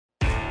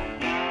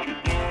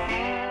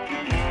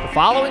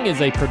following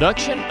is a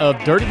production of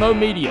Dirty Mo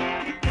Media.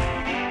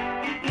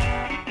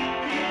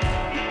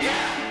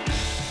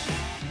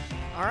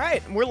 All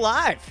right, we're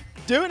live.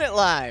 Doing it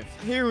live.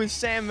 Here with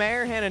Sam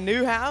Mayer, Hannah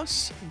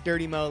Newhouse,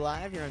 Dirty Mo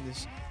Live here on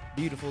this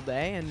beautiful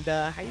day. And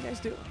how you guys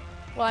doing?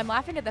 Well, I'm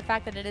laughing at the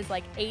fact that it is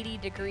like 80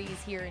 degrees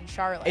here in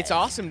Charlotte. It's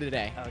awesome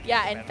today. Okay,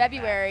 Yeah, in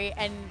February,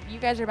 and you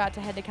guys are about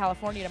to head to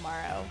California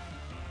tomorrow,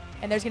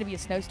 and there's going to be a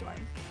snowstorm.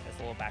 It's a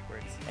little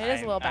backwards. It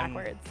is a little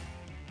backwards.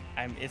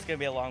 It's going to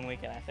be a long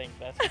weekend, I think.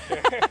 That's for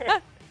sure.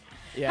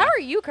 Yeah. How are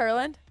you,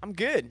 Curland? I'm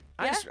good.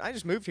 Yeah? I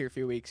just moved here a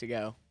few weeks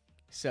ago.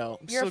 So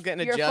I'm You're still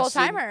getting you're adjusted.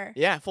 a full-timer.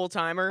 Yeah,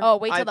 full-timer. Oh,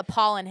 wait till the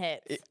pollen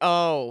hits.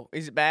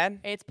 Is it bad?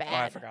 It's Oh, I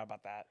bad. forgot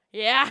about that.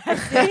 Yeah.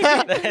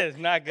 That is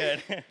not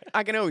good.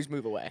 I can always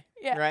move away.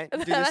 Yeah, Right? Do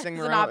this that's thing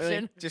an remotely.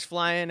 option. Just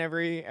fly in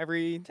every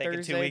Take a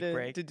Thursday 2-week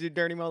break. to do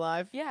Dirty Mo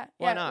Live. Yeah.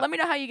 Why Yeah. not? Let me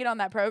know how you get on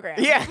that program.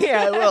 Yeah,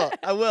 I will.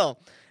 I will.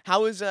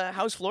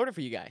 How's Florida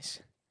for you guys?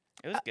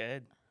 It was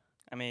good.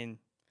 I mean,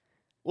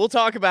 We'll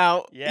talk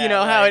about Yeah,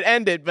 how like- it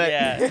ended, but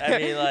yeah. I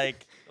mean,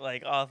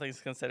 like all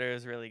things considered, it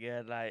was really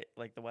good.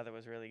 The weather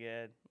was really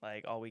good,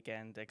 like all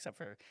weekend, except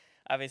for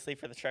obviously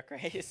for the truck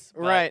race.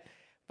 But, right.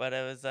 But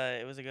it was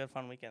a good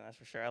fun weekend, that's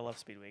for sure. I love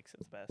Speed Weeks.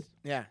 It's the best.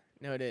 Yeah,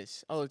 no, it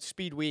is. Oh, it's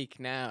Speed Week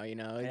now.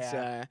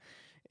 Yeah.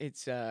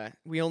 It's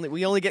we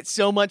only get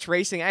so much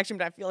racing action,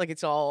 but I feel like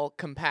it's all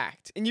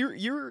compact. And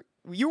you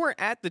weren't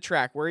at the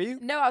track, were you?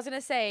 No, I was going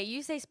to say,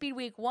 you say Speed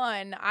Week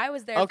 1. I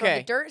was there for Okay.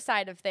 the dirt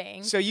side of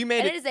things. So you made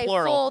and it it is a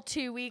plural. full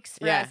 2 weeks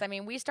for Yeah. us. I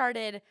mean, we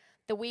started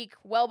the week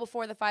well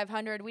before the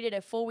 500. We did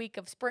a full week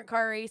of sprint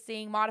car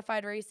racing,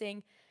 modified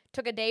racing,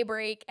 took a day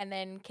break, and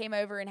then came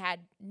over and had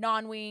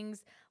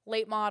non-wings,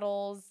 late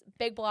models,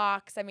 big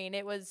blocks. I mean,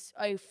 it was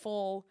a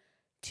full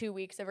 2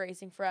 weeks of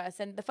racing for us.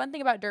 And the fun thing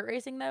about dirt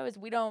racing, though, is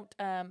we don't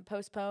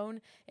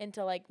postpone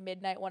until like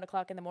midnight, 1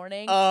 o'clock in the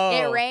morning. Oh.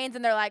 It rains,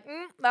 and they're like,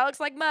 that looks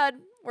like mud.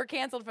 We're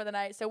canceled for the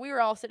night. So we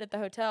were all sitting at the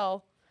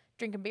hotel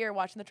drinking beer,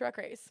 watching the truck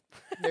race.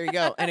 There you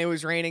go. And it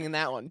was raining in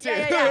that one too.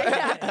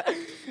 Yeah.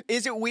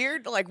 Is it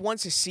weird, like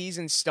once a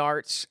season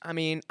starts? I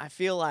mean, I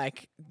feel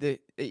like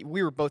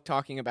we were both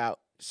talking about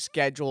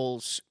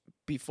schedules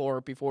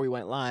before we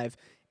went live.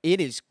 It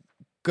is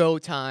go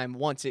time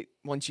once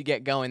you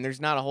get going.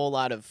 There's not a whole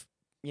lot of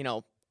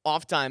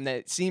off time that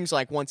it seems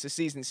like once the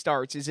season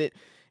starts. Is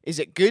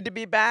it good to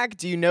be back?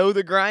 Do you know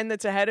the grind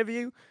that's ahead of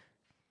you?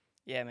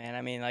 Yeah, man.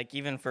 I mean, like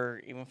even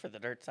for the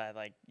dirt side,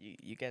 like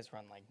you guys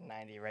run like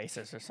 90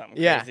 races or something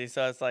Yeah. crazy.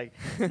 So it's like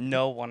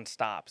no one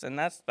stops, and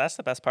that's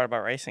the best part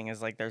about racing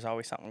is like there's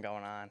always something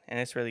going on, and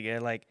it's really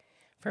good. Like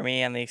for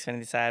me on the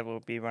Xfinity side, we'll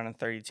be running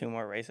 32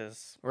 more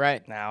races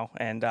Right. now,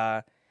 and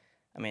I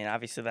mean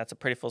obviously that's a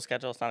pretty full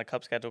schedule. It's not a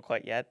Cup schedule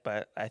quite yet,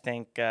 but I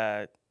think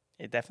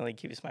it definitely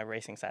keeps my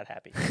racing side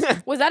happy.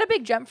 Was that a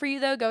big jump for you,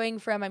 though, going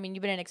from, I mean,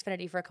 you've been in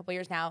Xfinity for a couple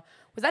years now.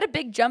 Was that a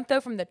big jump, though,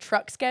 from the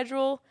truck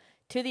schedule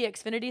to the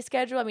Xfinity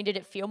schedule? I mean, did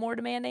it feel more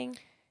demanding?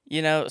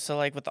 So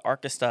like with the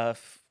ARCA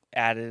stuff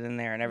added in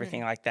there and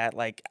everything like that,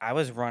 like I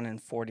was running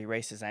 40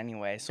 races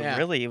anyway. So Yeah.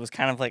 really it was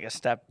kind of like a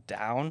step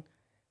down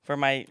for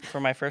my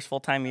first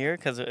full-time year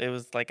because it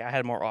was like I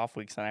had more off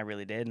weeks than I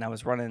really did, and I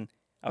was running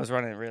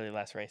really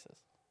less races.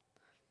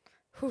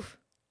 Whew.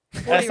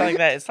 That's like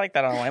that. It's like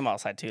that on the late model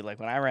side too. Like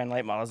when I ran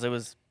late models, it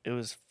was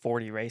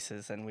 40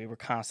 races, and we were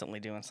constantly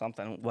doing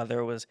something. Whether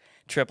it was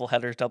triple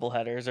headers, double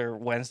headers, or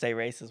Wednesday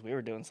races, we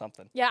were doing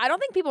something. Yeah, I don't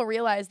think people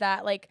realize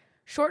that. Like,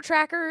 short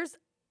trackers,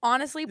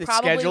 honestly, The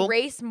probably schedule?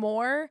 race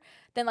more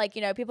than, like,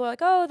 people are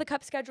like, oh, the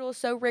Cup schedule is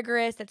so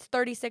rigorous. It's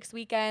 36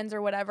 weekends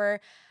or whatever.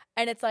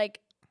 And it's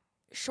like,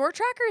 short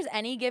trackers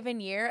any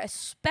given year,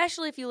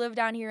 especially if you live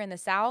down here in the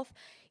South,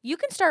 you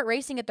can start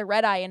racing at the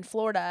Red Eye in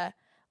Florida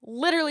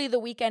literally the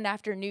weekend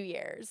after New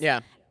Year's.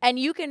 Yeah. And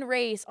you can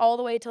race all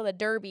the way till the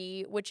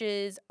Derby, which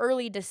is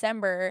early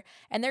December.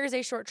 And there's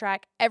a short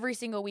track every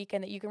single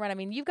weekend that you can run. I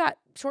mean, you've got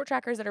short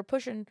trackers that are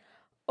pushing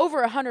over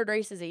 100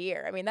 races a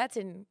year. I mean, that's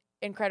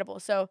incredible.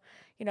 So,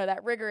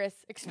 that rigorous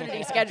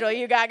Xfinity schedule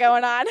you got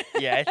going on.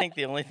 Yeah, I think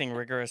the only thing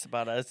rigorous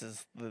about us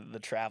is the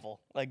travel.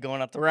 Like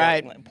going up to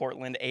Right.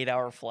 Portland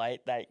 8-hour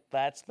flight.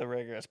 That's the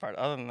rigorous part.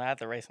 Other than that,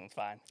 the racing's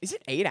fine. Is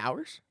it 8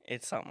 hours?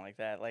 It's something like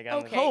that. Like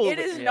Okay, it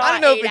is yeah. not I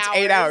don't know if 8 it's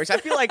 8 hours. hours. I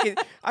feel like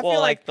I Well,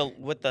 feel like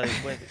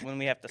when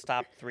we have to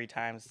stop 3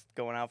 times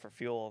going out for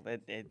fuel,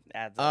 it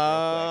adds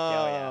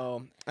up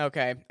real quick. Oh,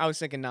 okay. I was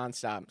thinking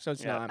nonstop, so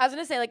it's Yeah. not. I was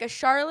going to say, like, a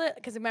Charlotte,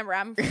 because remember,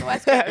 I'm from the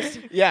West Coast.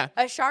 Yeah.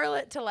 A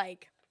Charlotte to,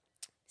 like,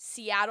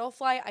 Seattle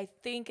flight, I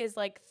think, is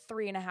like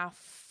 3.5,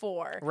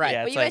 4. Right.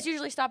 Yeah, But it's you guys like-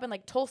 usually stop in,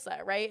 like, Tulsa,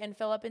 right? And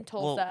fill up in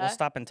Tulsa. We'll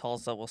stop in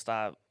Tulsa. We'll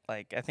stop,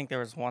 like, I think there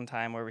was one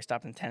time where we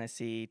stopped in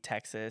Tennessee,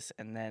 Texas,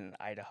 and then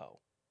Idaho.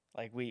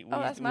 Like, we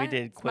that's we my,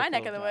 did it's quick my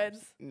neck of the little jumps.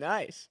 woods.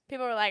 Nice.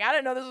 People were like, I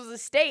didn't know this was a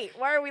state.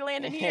 Why are we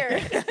landing here?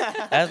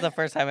 That was the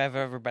first time I've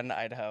ever been to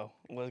Idaho.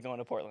 Was going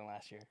to Portland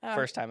last year. Oh.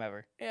 First time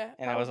ever. Yeah.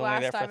 And I that was only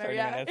last there for time 30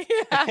 yeah. minutes.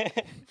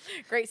 Yeah.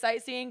 Great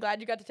sightseeing. Glad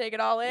you got to take it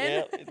all in.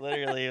 Yeah, it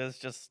literally was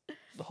just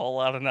a whole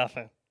lot of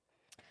nothing.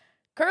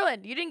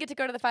 Curlin, you didn't get to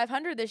go to the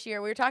 500 this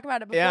year. We were talking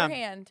about it Yeah.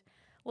 beforehand.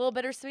 A little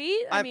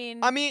bittersweet. I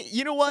mean,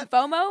 you know some what?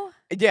 FOMO.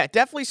 Yeah,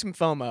 definitely some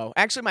FOMO.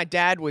 Actually, my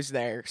dad was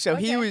there, so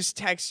he Okay. was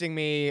texting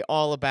me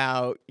all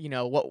about,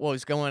 what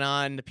was going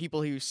on, the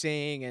people he was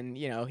seeing, and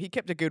he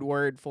kept a good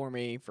word for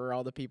me for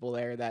all the people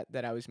there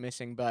that I was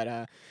missing. But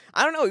I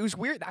don't know, it was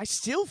weird. I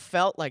still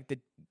felt like the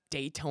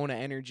Daytona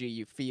energy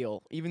you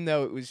feel, even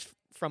though it was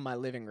from my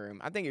living room.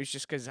 I think it was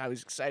just because I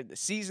was excited. The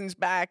season's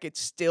back. It's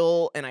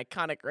still an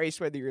iconic race,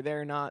 whether you're there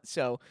or not.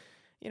 So.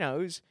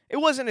 It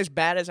wasn't as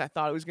bad as I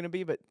thought it was gonna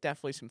be, but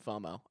definitely some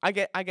FOMO. I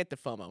get the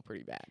FOMO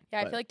pretty bad. Yeah,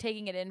 I but feel like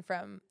taking it in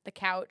from the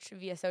couch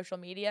via social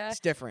media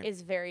it's different.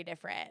 is very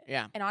different.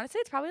 Yeah. And honestly,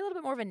 it's probably a little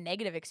bit more of a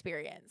negative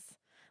experience.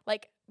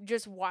 Like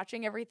just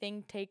watching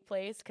everything take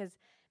place because,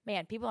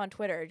 man, people on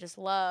Twitter just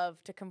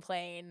love to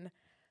complain.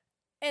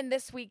 And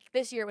this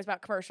year it was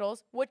about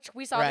commercials, which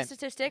we saw the Right.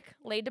 statistic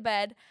laid to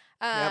bed.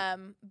 Yep.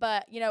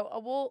 But,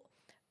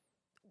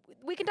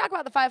 we can talk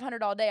about the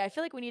 500 all day. I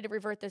feel like we need to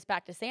revert this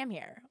back to Sam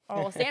here.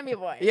 Oh, Sammy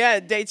boy. Yeah,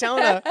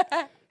 Daytona.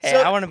 Hey,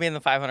 So- I want to be in the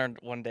 500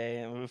 one day,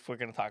 and if we're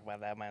going to talk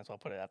about that, might as well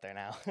put it out there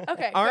now.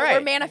 Okay. All good. right.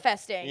 We're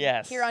manifesting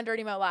Yes. here on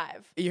Dirty Mo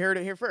Live. You heard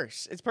it here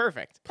first. It's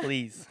perfect.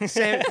 Please.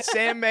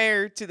 Sam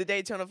Mayer to the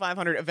Daytona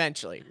 500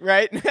 eventually,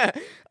 right?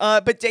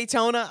 But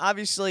Daytona,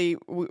 obviously,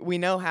 we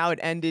know how it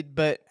ended.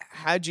 But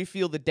how'd you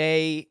feel the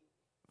day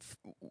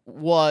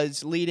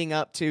was leading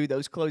up to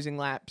those closing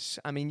laps?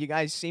 I mean, you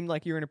guys seemed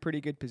like you were in a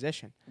pretty good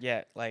position.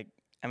 Yeah, that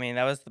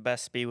was the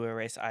best speedway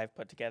race I've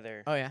put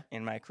together Oh yeah.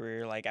 in my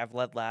career. Like, I've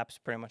led laps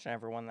pretty much in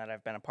every one that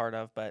I've been a part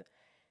of, but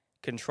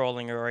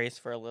controlling a race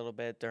for a little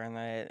bit during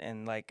that,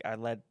 and I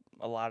led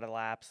a lot of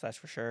laps, that's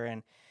for sure.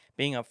 And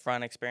being up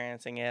front,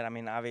 experiencing it. I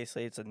mean,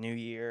 obviously it's a new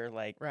year,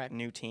 Right.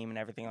 new team and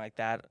everything like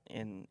that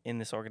in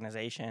this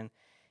organization.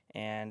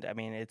 And I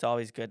mean, it's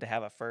always good to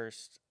have a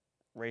first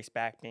race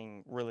back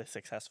being really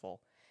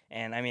successful.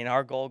 And I mean,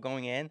 our goal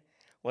going in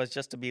was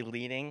just to be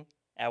leading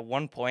at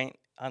one point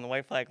on the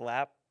white flag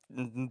lap.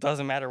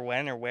 Doesn't matter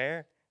when or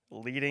where.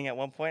 Leading at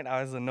one point,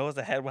 I was the nose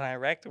ahead when I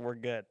wrecked. We're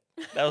good.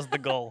 That was the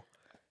goal.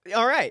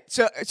 All right.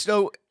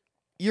 So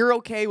you're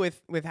okay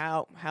with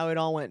how it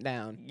all went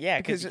down? Yeah,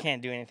 because you it-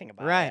 can't do anything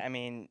about Right. it. I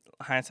mean,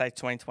 hindsight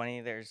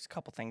 2020. There's a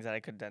couple things that I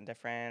could have done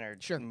different, or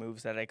Sure.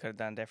 moves that I could have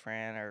done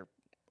different, or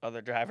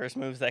other drivers'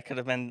 moves that could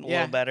have been a Yeah.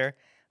 little better.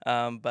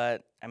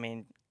 But I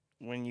mean,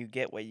 when you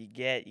get what you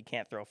get, you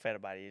can't throw a fit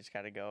about it. You just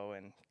got to go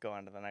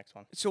on to the next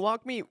one. So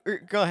walk me.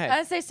 Go ahead.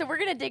 I'd say so. We're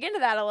gonna dig into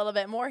that a little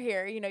bit more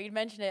here. You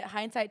mentioned it.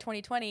 Hindsight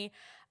 2020.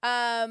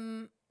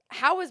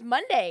 How was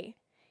Monday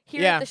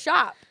here Yeah. at the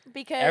shop?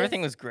 Because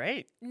Everything was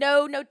great.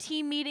 no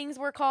team meetings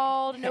were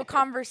called, no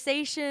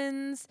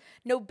conversations,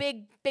 no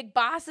big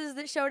bosses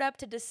that showed up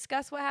to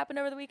discuss what happened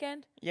over the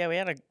weekend. Yeah, we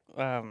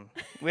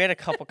had a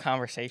couple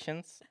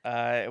conversations.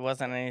 It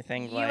wasn't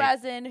anything You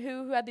as in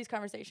who had these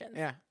conversations?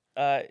 Yeah.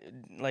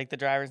 like the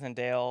drivers and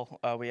Dale,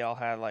 we all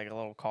had like a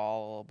little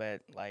call a little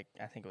bit, like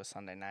I think it was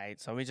Sunday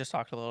night. So we just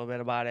talked a little bit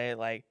about it,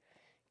 like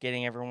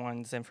getting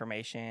everyone's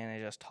information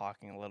and just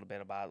talking a little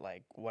bit about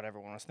like what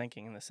everyone was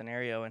thinking in the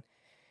scenario. And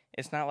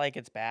it's not like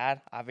it's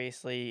bad.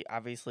 Obviously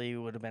it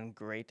would have been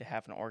great to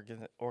have an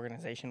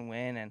organization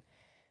win. And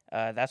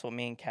that's what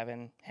me and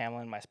Kevin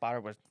Hamlin, my spotter,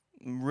 was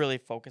really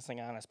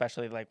focusing on,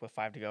 especially like with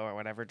 5 to go or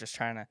whatever, just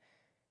trying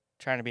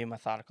to be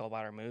methodical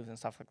about our moves and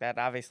stuff like that.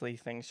 Obviously,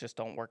 things just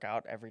don't work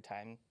out every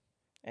time,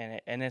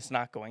 and it's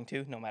not going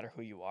to, no matter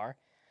who you are.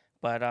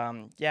 But,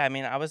 yeah, I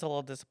mean, I was a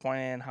little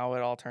disappointed in how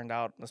it all turned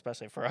out,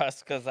 especially for us,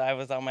 because I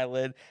was on my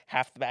lid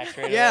half the back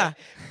straight. Yeah.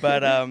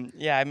 But,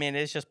 yeah, I mean,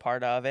 it's just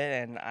part of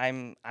it, and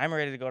I'm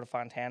ready to go to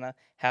Fontana,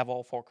 have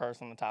all 4 cars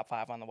in the top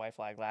 5 on the white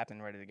flag lap,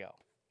 and ready to go.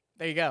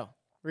 There you go.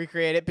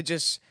 Recreate it, but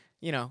just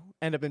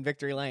end up in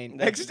victory lane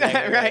That's next time,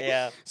 exactly right?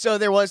 Yeah. So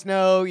there was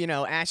no,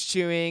 ass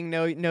chewing,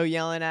 no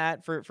yelling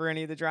at for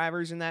any of the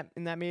drivers in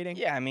that meeting.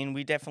 Yeah, I mean,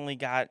 we definitely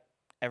got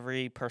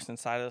every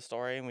person's side of the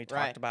story, and we talked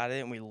Right. about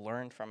it, and we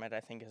learned from it. I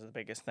think is the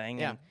biggest thing.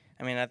 Yeah. And,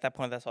 I mean, at that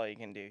point, that's all you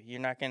can do. You're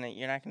not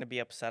gonna be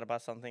upset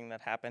about something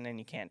that happened, and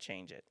you can't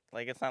change it.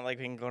 Like, it's not like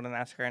we can go to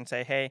NASCAR and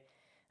say, "Hey,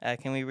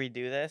 can we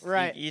redo this?"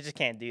 Right. You just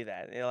can't do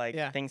that.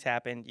 Yeah. Things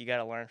happen. You got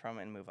to learn from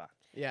it and move on.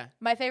 Yeah.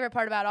 My favorite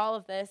part about all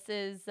of this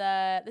is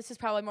this is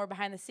probably more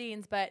behind the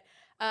scenes, but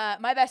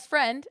my best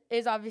friend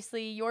is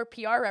obviously your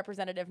PR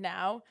representative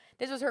now.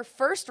 This was her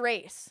first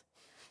race,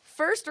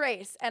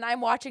 and I'm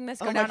watching this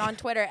go my down God. on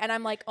Twitter, and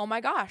I'm like, oh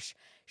my gosh,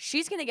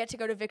 she's gonna get to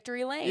go to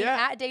victory lane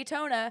Yeah. at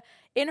Daytona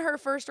in her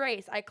first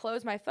race. I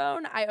close my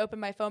phone, I open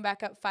my phone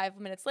back up 5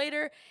 minutes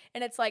later,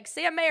 and it's like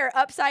Sam Mayer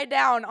upside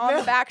down on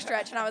the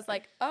backstretch, and I was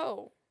like,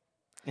 oh,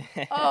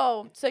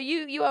 so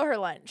you owe her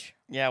lunch.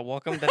 Yeah,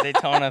 welcome to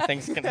Daytona.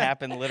 Things can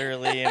happen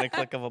literally in a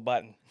click of a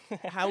button.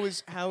 How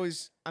was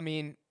I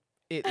mean,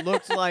 it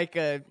looked like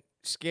a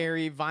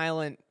scary,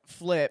 violent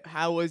flip.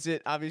 How was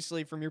it,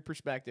 obviously, from your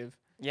perspective?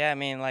 Yeah, I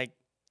mean, like,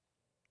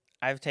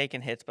 I've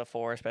taken hits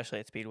before, especially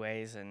at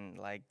speedways, and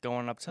like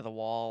going up to the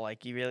wall,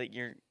 like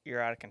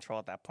you're out of control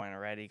at that point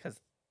already because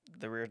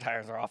the rear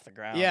tires are off the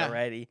ground Yeah.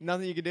 already.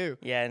 Nothing you could do.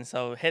 Yeah, and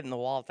so hitting the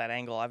wall at that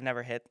angle, I've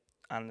never hit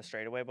on the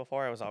straightaway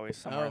before. I was always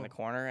somewhere in Oh. the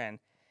corner, and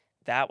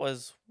that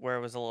was where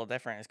it was a little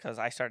different, is because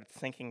I started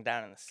sinking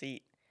down in the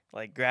seat.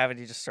 Like,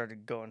 gravity just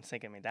started going,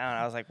 sinking me down.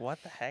 I was like,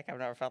 what the heck? I've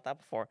never felt that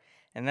before.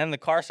 And then the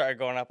car started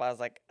going up. I was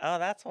like, oh,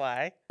 that's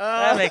why.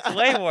 That makes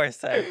way more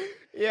sense.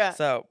 Yeah.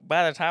 So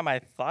by the time I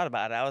thought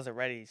about it, I was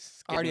already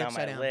Already skidding on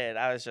my upside down. lid.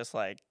 I was just,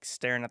 like,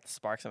 staring at the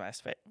sparks in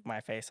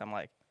my face. I'm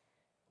like,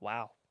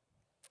 wow.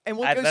 And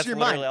what goes That's through your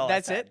mind? literally all I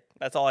That's said. it?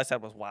 That's all I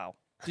said was wow.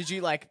 Did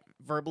you, like,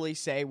 verbally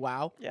say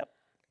wow? Yep.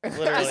 A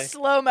Literally.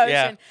 slow motion.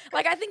 Yeah.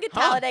 Like, I think at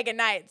Huh. Talladega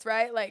Nights,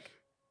 right? Like,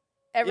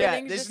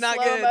 everything's this just is not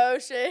slow good.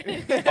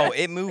 motion. Oh,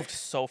 it moved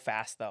so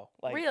fast though.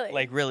 Like, Really?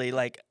 Like really.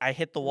 Like, I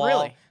hit the wall.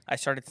 Really? I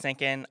started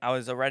sinking. I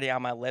was already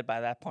on my lid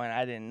by that point.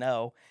 I didn't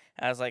know.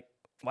 And I was like,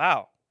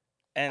 wow.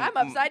 And I'm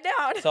upside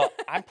down. So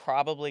I'm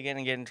probably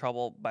gonna get in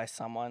trouble by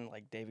someone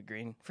like David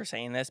Green for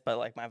saying this, but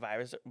like my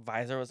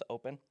visor was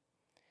open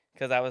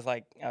because I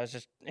was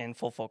just in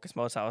full focus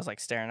mode. So I was like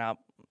staring out,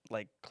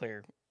 like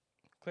clear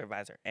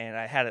visor, and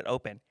I had it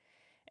open,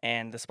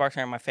 and the sparks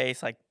were in my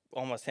face, like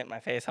almost hit my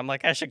face. I'm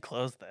like, I should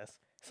close this.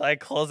 So I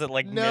closed it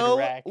like No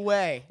mid-rack.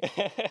 way.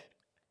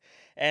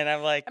 And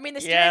I'm like, I mean,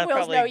 the yeah, steering wheel's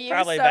probably, no use,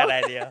 probably a so-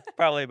 bad idea.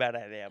 Probably a bad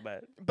idea,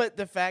 but But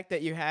the fact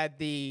that you had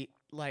the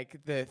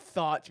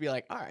thought to be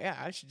like, all right, yeah,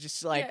 I should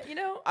just like, yeah, you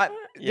know, there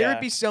Yeah.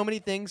 would be so many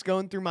things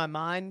going through my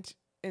mind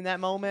in that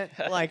moment.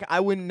 Like, I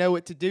wouldn't know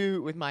what to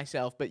do with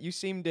myself. But you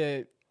seem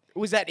to,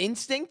 was that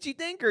instinct, you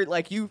think? Or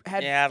like you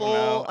had Yeah, I don't know.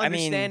 full I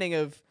mean, understanding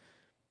of,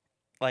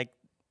 like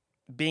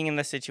being in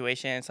this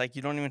situation, it's like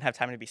you don't even have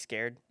time to be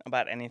scared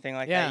about anything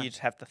like Yeah. that. You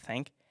just have to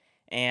think.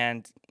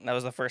 And that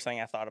was the first thing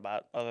I thought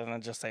about, other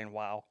than just saying,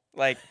 wow.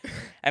 Like,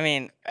 I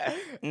mean,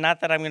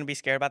 not that I'm going to be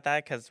scared about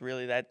that, because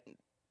really that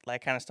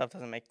kind of stuff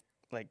doesn't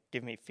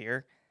give me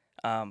fear.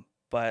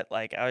 But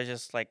like, I was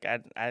just like,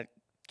 I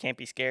can't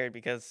be scared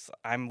because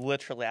I'm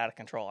literally out of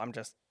control. I'm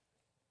just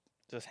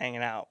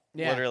hanging out,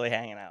 literally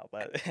hanging out.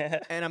 But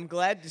and I'm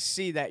glad to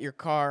see that your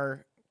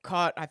car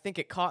I think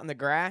it caught in the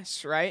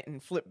grass, right?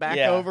 And flipped back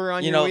yeah. over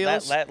on you your know,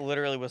 wheels. that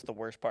literally was the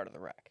worst part of the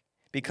wreck.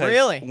 Because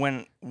Really?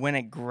 when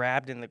it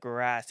grabbed in the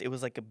grass, it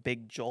was like a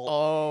big jolt.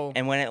 Oh,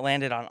 And when it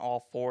landed on all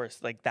fours,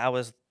 like that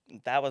was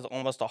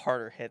almost a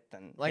harder hit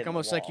than like hitting the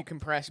almost like wall. you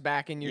compress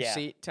back in your Yeah.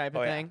 seat type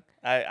of Oh, yeah. thing.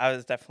 I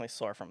was definitely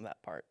sore from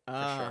that part for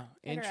Ah, sure.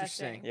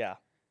 interesting. Yeah.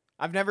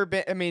 I've never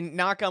been. I mean,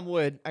 knock on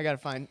wood. I gotta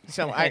find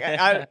some.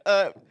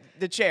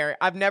 The chair.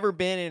 I've never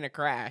been in a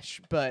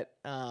crash, but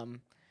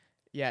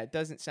yeah, it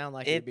doesn't sound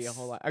like it'd be a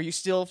whole lot. Are you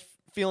still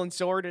feeling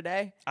sore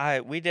today?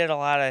 We did a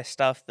lot of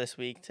stuff this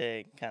week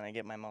to kind of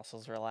get my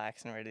muscles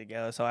relaxed and ready to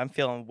go. So I'm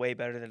feeling way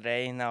better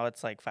today. Now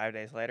it's like 5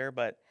 days later,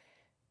 but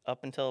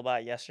up until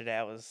about yesterday,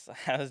 I was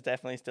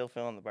definitely still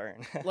feeling the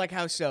burn. Like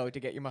how so? To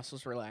get your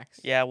muscles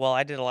relaxed? Yeah, well,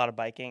 I did a lot of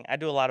biking. I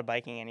do a lot of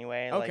biking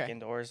anyway, like Okay.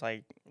 indoors,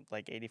 like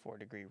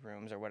 84-degree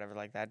rooms or whatever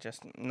like that.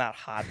 Just not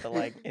hot, but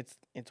like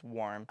it's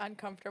warm.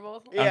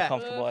 uncomfortable. Yeah.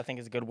 Uncomfortable, I think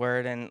is a good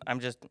word. And I'm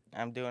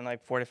doing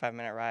like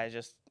 45-minute rides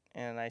just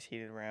in a nice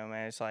heated room,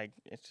 and it's like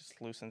it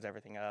just loosens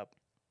everything up.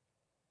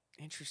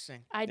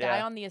 Interesting. I die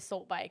Yeah. on the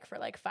assault bike for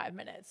like 5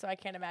 minutes, so I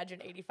can't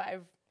imagine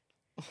 85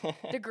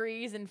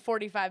 degrees in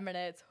 45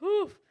 minutes.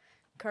 Whew.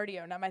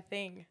 Cardio, not my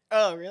thing.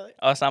 Oh, really?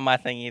 Oh, it's not my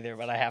thing either,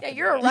 but I have Yeah, to.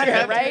 you're do a it.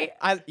 runner, right?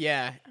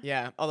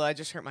 Yeah. Although I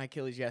just hurt my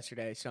Achilles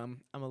yesterday, so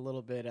I'm a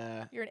little bit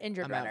You're an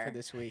injured I'm runner. out for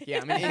this week.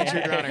 Yeah, I'm an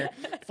injured runner,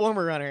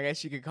 former runner, I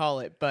guess you could call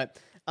it. But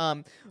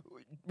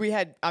we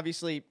had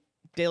obviously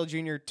Dale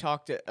Jr.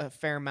 talked a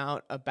fair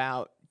amount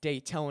about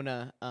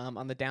Daytona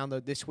on the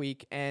download this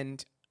week,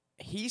 and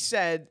he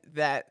said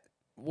that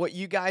what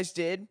you guys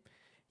did,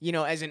 you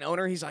know, as an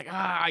owner, he's like,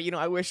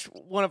 I wish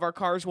one of our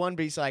cars won,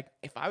 but he's like,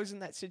 if I was in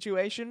that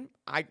situation,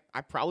 I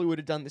probably would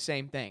have done the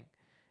same thing.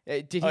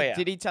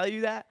 Did he tell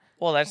you that?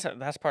 Well,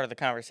 that's part of the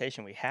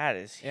conversation we had.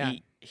 Is Yeah.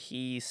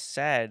 he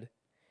said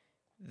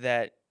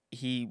that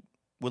he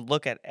would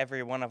look at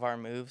every one of our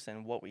moves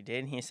and what we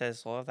did, and he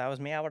says, well, if that was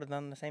me, I would have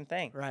done the same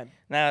thing. Right.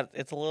 Now,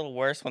 it's a little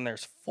worse when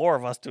there's 4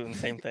 of us doing the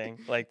same thing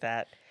like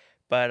that.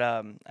 But,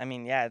 I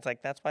mean, yeah, it's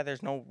like that's why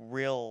there's no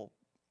real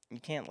 – you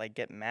can't, like,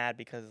 get mad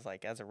because,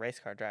 like, as a race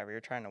car driver, you're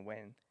trying to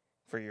win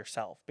for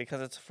yourself because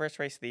it's the first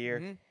race of the year.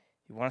 Mhm.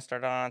 You want to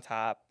start out on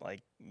top.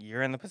 Like,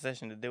 you're in the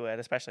position to do it,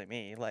 especially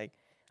me. Like,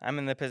 I'm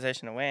in the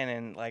position to win,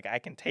 and, like, I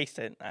can taste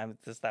it.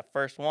 Just that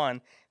first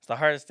one. It's the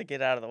hardest to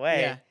get out of the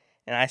way. Yeah.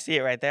 And I see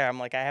it right there. I'm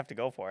like, I have to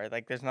go for it.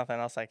 Like, there's nothing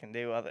else I can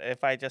do.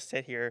 If I just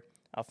sit here,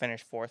 I'll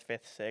finish 4th,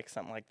 5th, 6th,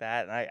 something like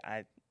that. And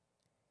I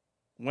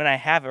when I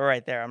have it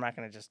right there, I'm not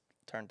going to just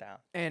turn down.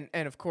 And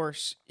of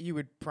course, you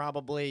would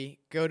probably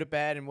go to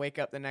bed and wake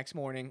up the next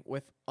morning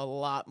with a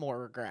lot more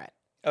regret.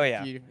 Oh,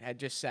 yeah, If you had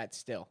just sat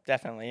still.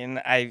 definitely. And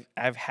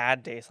I've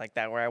had days like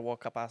that where I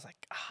woke up, I was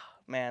like,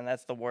 man,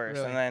 that's the worst.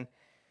 Really? And then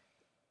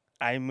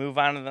I move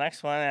on to the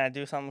next one, and I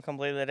do something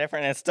completely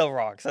different, and it's still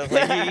wrong. So it's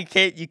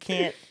like you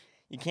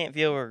can't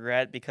feel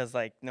regret because,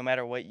 like, no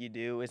matter what you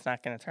do, it's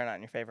not going to turn out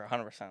in your favor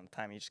 100% of the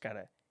time. You just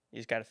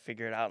gotta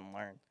figure it out and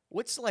learn.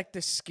 What's like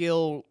the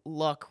skill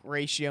luck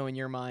ratio in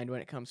your mind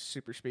when it comes to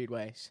super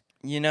speedways?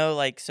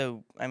 Like,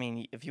 so, I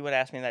mean, if you would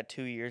ask me that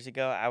 2 years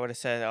ago, I would have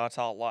said, oh, it's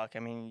all luck. I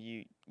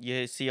mean,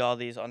 you see all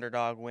these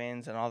underdog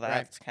wins and all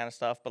that kind of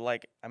stuff. But,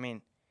 like, I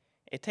mean,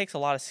 it takes a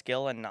lot of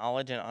skill and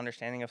knowledge and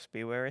understanding of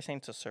speedway racing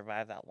to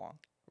survive that long.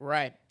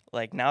 Right.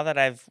 Like, now that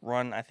I've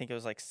run, I think it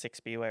was like 6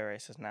 speedway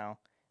races now.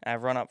 And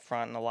I've run up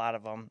front in a lot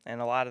of them.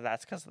 And a lot of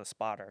that's because of the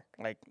spotter.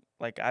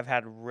 Like, I've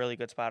had really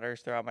good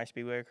spotters throughout my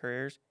speedway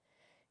careers.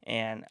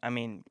 And, I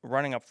mean,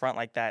 running up front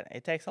like that,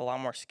 it takes a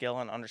lot more skill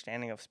and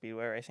understanding of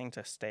speedway racing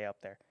to stay up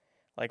there.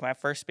 Like, my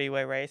first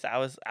speedway race, I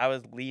was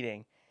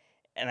leading,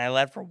 and I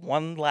led for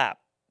one lap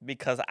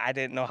because I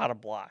didn't know how to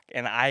block.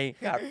 And I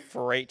got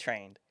freight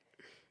trained,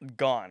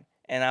 gone.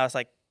 And I was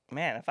like,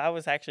 man, if I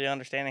was actually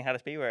understanding how to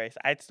speedway race,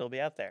 I'd still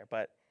be up there.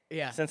 But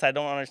since I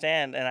don't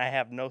understand and I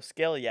have no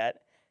skill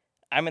yet,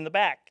 I'm in the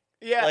back.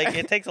 Yeah. Like,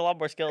 it takes a lot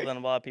more skill than a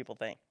lot of people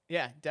think.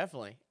 Yeah,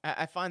 definitely.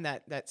 I find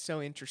that so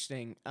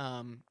interesting.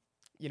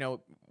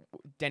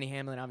 Denny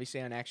Hamlin, obviously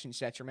on Action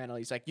Detrimental,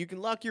 he's like, you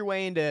can luck your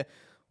way into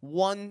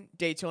one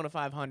Daytona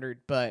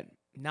 500, but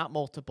not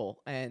multiple.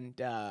 And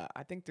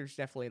I think there's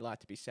definitely a lot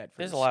to be said for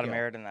There's the a lot skill. of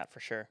merit in that for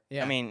sure.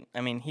 Yeah.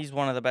 I mean, he's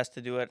one of the best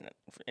to do it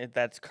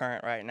that's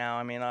current right now.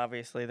 I mean,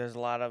 obviously, there's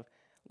a lot of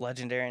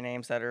legendary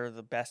names that are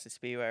the best at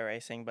speedway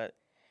racing, but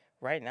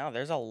right now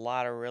there's a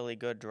lot of really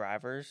good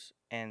drivers.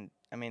 And,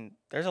 I mean,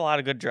 there's a lot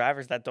of good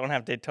drivers that don't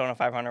have Daytona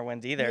 500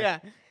 wins either. Yeah.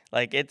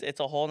 Like, it's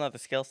a whole nother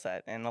skill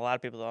set, and a lot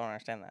of people don't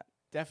understand that.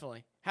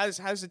 Definitely. How's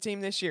the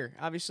team this year?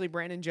 Obviously,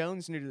 Brandon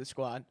Jones new to the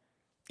squad.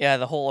 Yeah,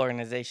 the whole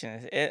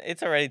organization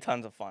it's already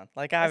tons of fun.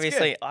 Like,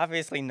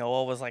 obviously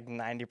Noah was like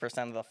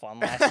 90% of the fun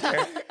last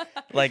year.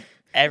 Like,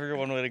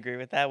 everyone would agree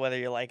with that, whether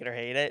you like it or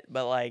hate it.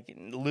 But like,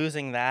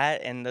 losing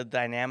that and the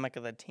dynamic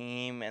of the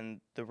team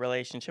and the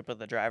relationship with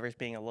the drivers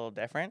being a little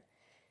different,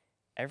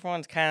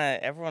 everyone's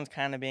kind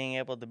of being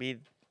able to be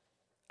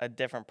a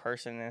different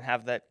person and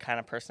have that kind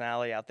of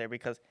personality out there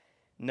because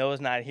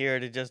Noah's not here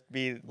to just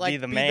be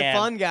the man. The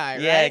fun guy,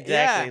 right? Yeah,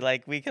 exactly. Yeah.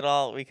 Like, we can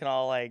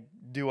all like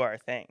do our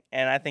thing.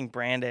 And I think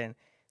Brandon,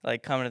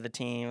 like, coming to the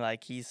team,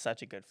 like, he's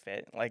such a good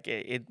fit. Like,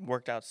 it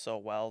worked out so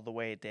well the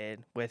way it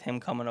did with him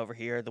coming over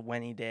here, the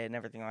win he did and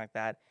everything like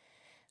that.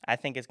 I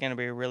think it's going to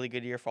be a really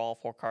good year for all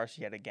 4 cars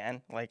yet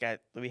again. Like,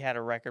 we had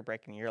a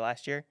record-breaking year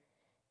last year.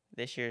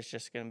 This year is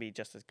just going to be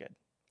just as good.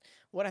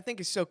 What I think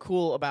is so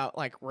cool about,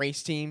 like,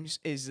 race teams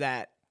is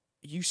that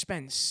you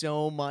spend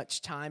so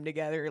much time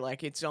together.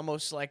 Like, it's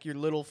almost like your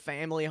little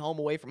family home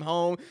away from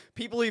home.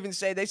 People even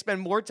say they spend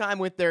more time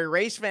with their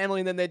race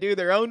family than they do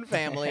their own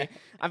family.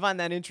 I find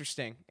that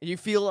interesting. You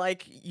feel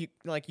like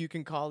you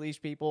can call these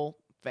people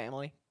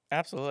family?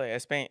 Absolutely.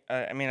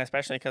 I mean,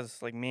 especially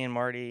because, like, me and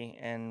Marty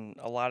and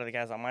a lot of the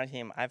guys on my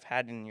team, I've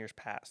had in years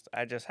past.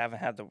 I just haven't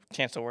had the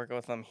chance to work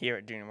with them here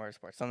at Junior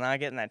Motorsports. So now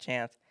getting that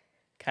chance,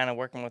 kind of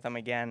working with them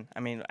again. I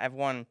mean, I've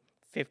won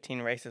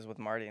 15 races with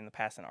Marty in the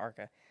past in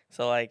ARCA.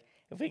 So, like,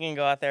 if we can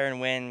go out there and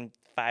win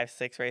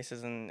 5-6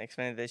 races in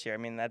Xfinity this year, I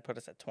mean, that'd put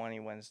us at 20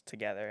 wins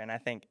together. And I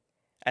think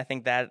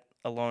that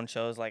alone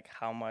shows, like,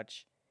 how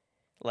much,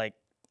 like,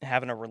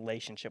 having a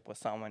relationship with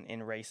someone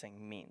in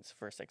racing means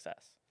for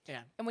success.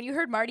 Yeah. And when you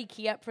heard Marty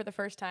key up for the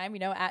first time,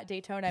 at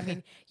Daytona, I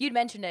mean, you'd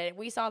mentioned it.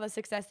 We saw the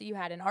success that you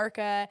had in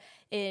ARCA,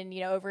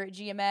 over at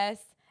GMS.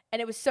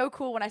 And it was so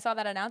cool when I saw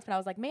that announcement. I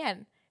was like,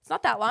 man, it's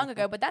not that long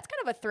ago, but that's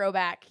kind of a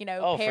throwback,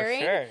 pairing.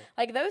 For sure.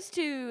 Like, those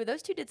two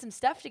did some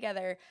stuff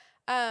together.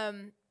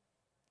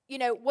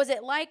 Was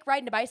it like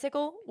riding a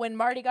bicycle when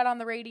Marty got on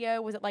the radio?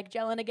 Was it like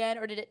gelling again,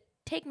 or did it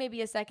take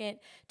maybe a second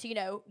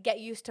to, get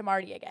used to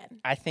Marty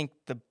again? I think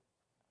the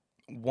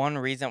one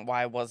reason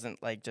why I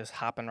wasn't like just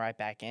hopping right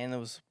back in, it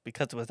was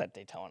because it was at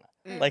Daytona.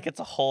 Like, it's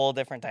a whole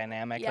different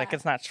dynamic. Yeah. Like,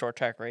 it's not short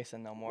track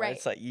racing no more. Right.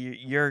 It's like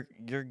you're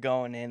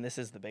going in. This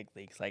is the big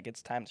leagues. Like,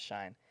 it's time to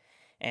shine.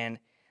 And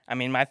I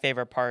mean, my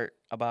favorite part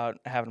about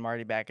having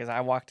Marty back is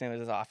I walked into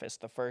his office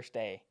the first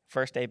day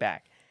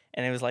back.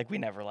 And it was like we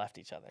never left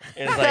each other.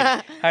 It was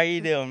like, how are you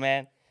doing,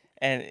 man?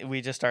 And we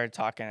just started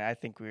talking. I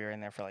think we were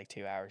in there for like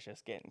 2 hours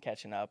just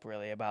catching up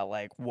really about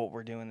like what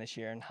we're doing this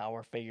year and how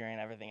we're figuring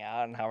everything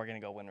out and how we're going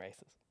to go win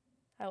races.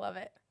 I love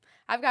it.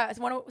 I've got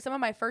some of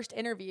my first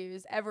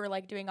interviews ever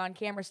like doing on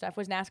camera stuff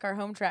was NASCAR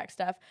home track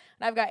stuff.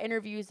 And I've got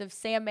interviews of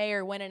Sam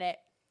Mayer winning it.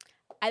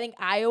 I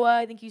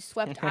think you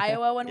swept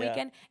Iowa one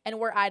weekend, and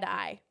we're eye to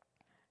eye.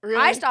 Really?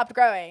 I stopped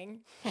growing.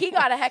 He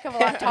got a heck of a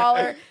lot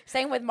taller.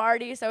 Same with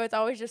Marty. So it's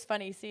always just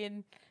funny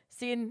seeing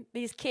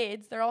these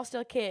kids. They're all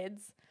still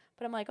kids.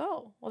 But I'm like,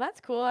 oh, well, that's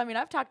cool. I mean,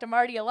 I've talked to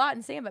Marty a lot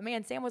and Sam, but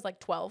man, Sam was like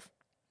 12.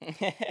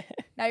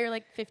 Now you're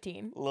like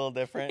 15. A little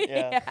different,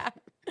 yeah. Yeah.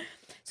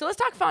 So let's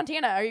talk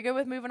Fontana. Are you good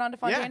with moving on to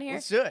Fontana here?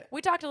 Let's do it.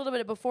 We talked a little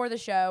bit before the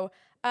show.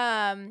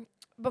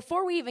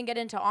 Before we even get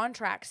into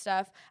on-track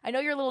stuff, I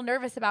know you're a little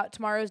nervous about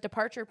tomorrow's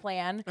departure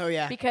plan. Oh,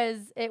 yeah.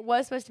 Because it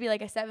was supposed to be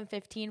like a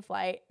 7:15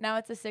 flight. Now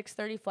it's a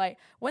 6:30 flight.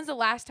 When's the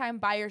last time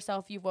by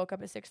yourself you've woke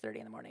up at 6:30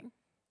 in the morning?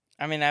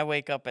 I mean, I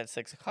wake up at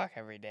 6 o'clock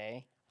every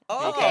day.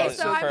 Oh, okay.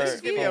 So I'm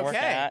just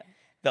okay.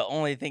 The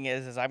only thing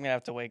is I'm going to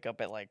have to wake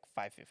up at like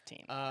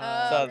 5:15.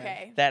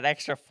 Okay. That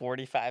extra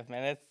 45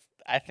 minutes,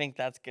 I think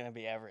that's gonna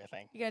be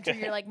everything. You gonna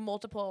trigger like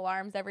multiple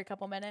alarms every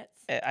couple minutes?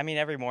 I mean,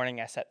 every morning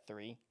I set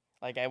 3.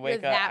 Like I You're wake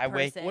up. that I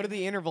wake. person. What are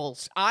the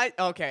intervals?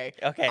 Okay.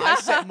 Okay. I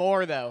set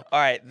more though. All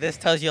right. This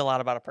tells you a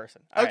lot about a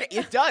person. All Okay,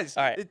 right. it does.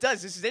 All right. It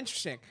does. This is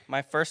interesting.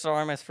 My first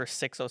alarm is for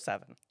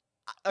 6:07.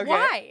 Okay.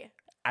 Why?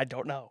 I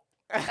don't know.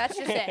 That's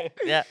just it.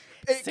 Yeah.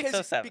 Because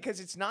 6:07. because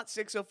it's not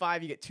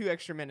 6:05, you get 2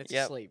 extra minutes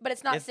Yep. of sleep. But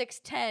it's not It's-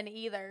 6:10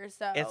 either.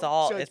 So It's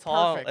all. So it's it's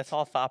all. perfect. It's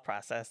all thought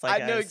process.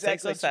 Like I know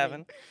exactly what you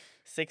 6:07,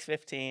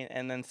 6:15,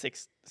 and then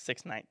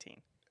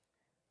 6:19.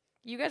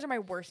 You guys are my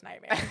worst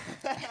nightmare.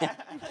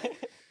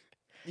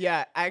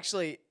 Yeah,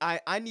 actually,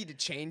 I need to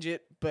change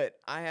it, but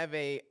I have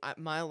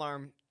my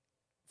alarm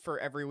for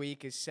every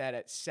week is set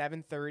at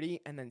 7:30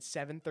 and then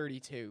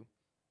 7:32.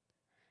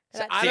 So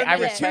That's I See, don't I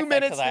know, respect the 2 that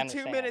minutes. 'cause I The 2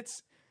 understand.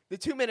 minutes. The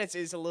 2 minutes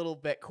is a little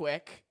bit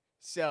quick,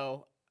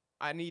 so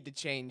I need to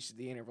change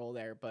the interval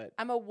there. But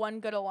I'm a one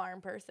good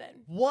alarm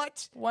person.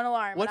 what? One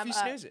alarm. What and if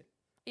I'm you up. snooze it?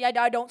 Yeah,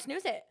 I don't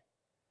snooze it.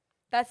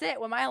 That's it.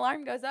 When my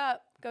alarm goes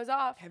off.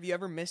 Have you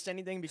ever missed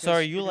anything? Because So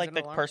are you because like of the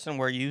an alarm? person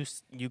where you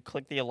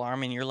click the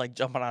alarm and you're like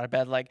jumping out of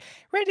bed like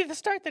ready to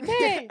start the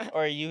day,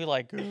 or are you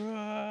like? I mean,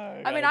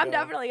 gotta I'm go"?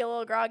 definitely a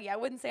little groggy. I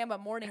wouldn't say I'm a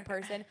morning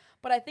person,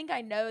 but I think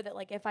I know that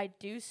like if I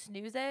do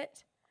snooze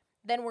it,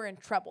 then we're in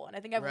trouble. And I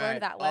think I've Right.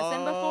 learned that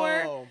lesson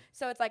before. Oh.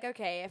 So it's like,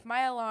 okay, if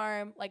my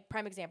alarm, like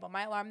prime example,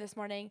 my alarm this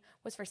morning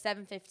was for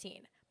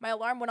 7:15. My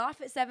alarm went off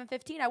at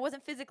 7:15. I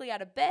wasn't physically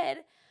out of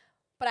bed,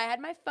 but I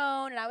had my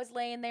phone and I was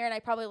laying there and I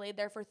probably laid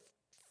there for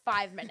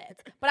 5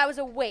 minutes. But I was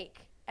awake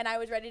and I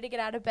was ready to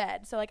get out of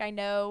bed. So like I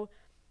know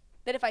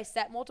that if I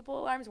set multiple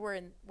alarms, we're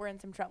in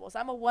some trouble. So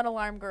I'm a one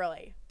alarm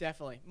girly.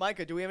 Definitely.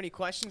 Micah, do we have any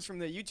questions from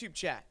the YouTube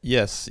chat?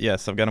 Yes.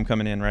 I've got them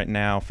coming in right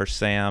now for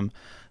Sam.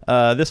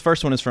 This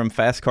first one is from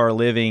Fast Car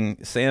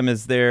Living. Sam,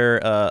 is there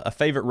a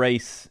favorite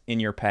race in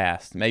your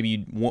past?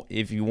 Maybe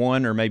if you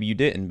won or maybe you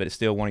didn't, but it's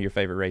still one of your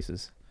favorite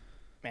races.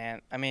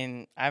 Man, I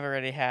mean, I've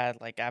had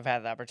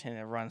the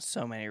opportunity to run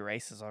so many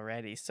races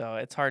already, so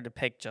it's hard to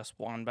pick just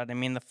one. But I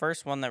mean, the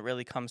first one that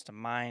really comes to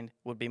mind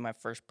would be my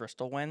first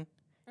Bristol win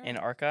in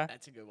ARCA,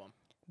 That's a good one.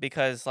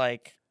 because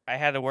like I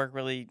had to work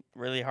really,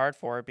 really hard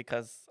for it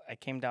because I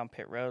came down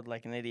pit road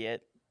like an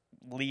idiot,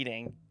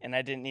 leading, and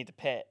I didn't need to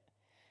pit,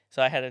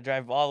 so I had to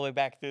drive all the way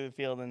back through the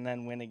field and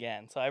then win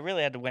again. So I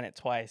really had to win it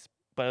twice,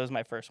 but it was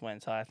my first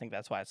win, so I think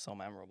that's why it's so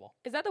memorable.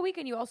 Is that the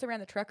weekend you also ran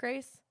the truck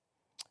race?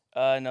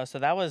 No, so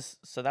that was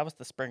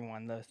the spring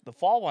one. The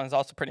fall one is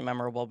also pretty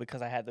memorable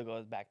because I had to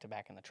go back to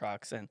back in the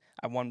trucks, and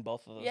I won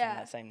both of those Yeah. in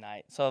that same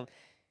night. So,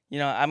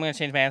 I'm gonna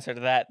change my answer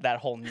to that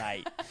whole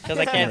night because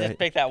I can't just Right.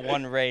 pick that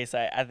one race.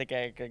 I think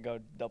I could go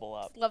double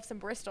up. Love some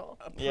Bristol.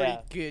 A pretty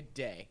Yeah. good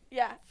day.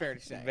 Yeah. Fair to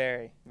say.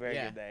 Very, very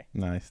Yeah. good day.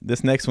 Nice.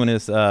 This next one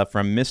is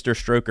from Mr.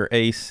 Stroker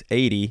Ace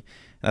 80.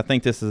 And I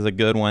think this is a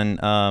good one.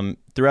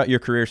 Throughout your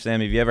career,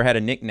 Sam, have you ever had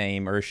a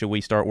nickname, or should we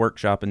start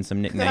workshopping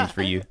some nicknames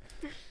for you?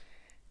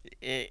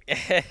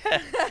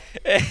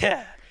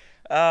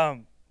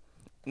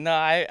 No,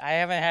 I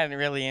haven't had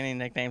really any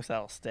nicknames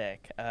that'll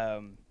stick.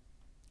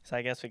 So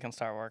I guess we can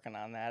start working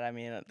on that. I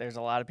mean, there's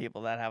a lot of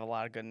people that have a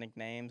lot of good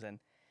nicknames, and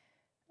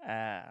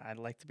I'd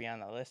like to be on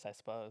the list, I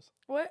suppose.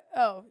 What?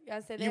 Oh, I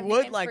said they You have would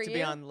nicknames like for to be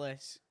you? on the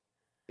list.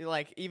 You're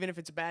like, even if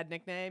it's a bad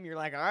nickname, you're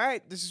like, all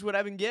right, this is what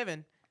I've been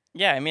given.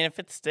 Yeah, I mean, if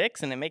it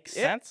sticks and it makes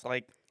Yeah. sense,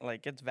 like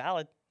it's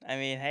valid. I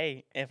mean,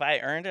 hey, if I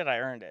earned it, I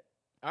earned it.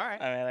 All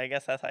right. I mean, I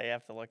guess that's how you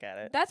have to look at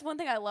it. That's one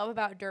thing I love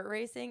about dirt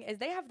racing is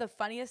they have the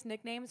funniest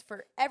nicknames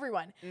for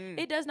everyone. Mm.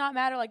 It does not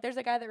matter. Like there's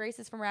a guy that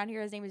races from around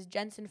here. His name is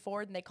Jensen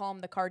Ford, and they call him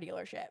the car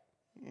dealership.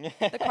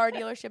 The car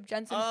dealership,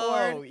 Jensen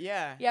Oh, Ford.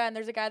 yeah. Yeah, and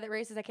there's a guy that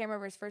races. I can't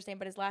remember his first name,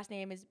 but his last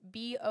name is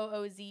Booze.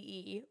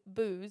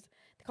 Booze.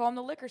 They call him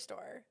the liquor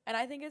store, and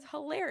I think it's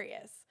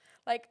hilarious.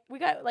 Like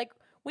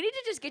we need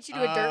to just get you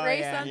to a dirt Oh, race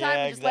yeah. sometime,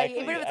 Yeah, and just like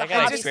exactly. even if it's I a gotta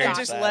hobby Just, experience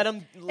stock. just that. let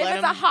them. If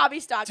it's a hobby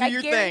stock, do I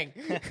your guarantee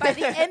thing. by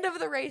the end of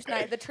the race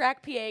night, the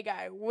track PA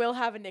guy will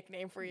have a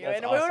nickname for you,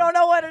 That's and we awesome. don't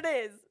know what it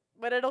is,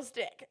 but it'll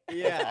stick.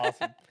 Yeah.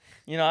 Awesome.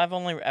 I've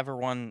only ever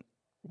won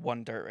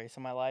one dirt race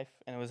in my life,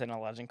 and it was in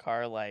a legend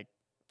car like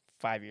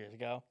 5 years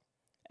ago.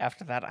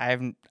 After that,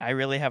 I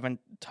really haven't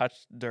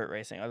touched dirt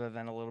racing other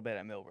than a little bit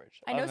at Millbridge.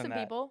 I know Other some than that,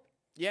 people.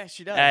 Yeah,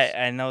 she does.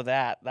 I know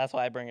that. That's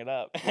why I bring it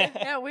up.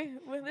 Yeah, we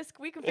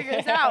can figure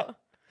this out.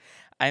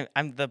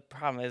 I'm the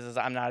problem is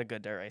I'm not a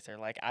good dirt racer.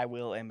 Like I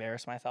will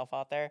embarrass myself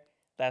out there.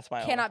 That's my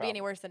only Cannot be problem.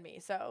 any worse than me.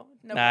 So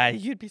no. Nah,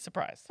 you'd be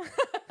surprised.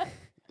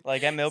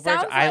 Like at Millbridge,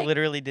 Sounds I like-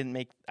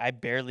 literally I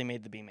barely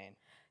made the B main.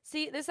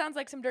 See, this sounds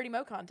like some Dirty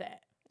Mo content.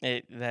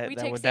 That We that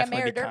take would Sam definitely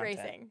Mayer be dirt content.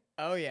 racing,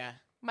 Oh, yeah.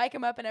 mic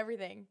him up and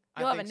everything.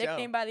 I You'll have a think so.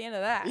 nickname by the end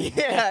of that.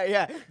 Yeah,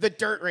 yeah. The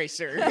dirt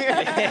racer.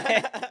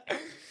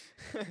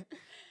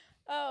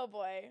 Oh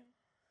boy.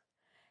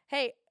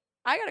 Hey,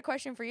 I got a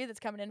question for you that's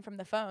coming in from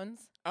the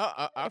phones.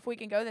 If we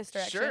can go this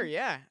direction. Sure,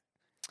 yeah.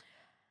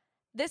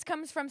 This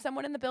comes from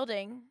someone in the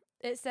building.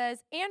 It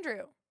says,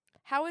 Andrew,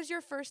 how was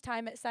your first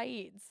time at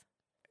Saeed's?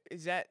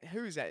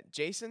 Who's that?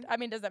 Jason? I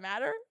mean, does it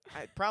matter?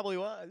 It probably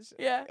was.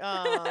 Yeah.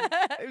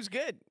 It was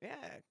good. Yeah.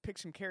 Picked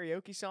some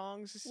karaoke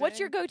songs. To What's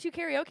your sing. go-to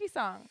karaoke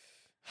song?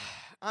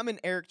 I'm an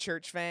Eric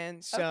Church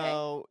fan,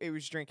 so it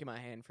was drinking my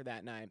hand for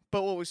that night.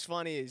 But what was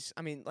funny is,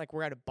 I mean, like,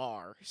 we're at a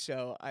bar,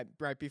 so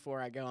right before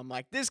I go, I'm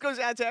like, this goes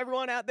out to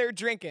everyone out there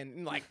drinking.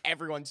 And, like,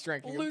 everyone's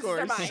drinking, Loses of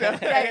course. their mind.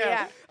 So,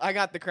 Yeah. I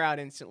got the crowd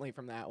instantly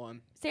from that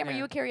one. Sam, are Yeah.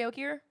 you a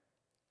karaokeer?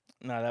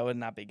 No, that would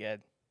not be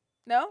good.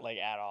 No? Like,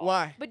 at all.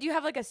 Why? But do you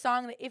have like a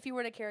song that if you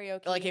were to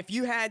karaoke? Like, if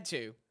you had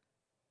to,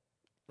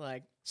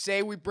 like,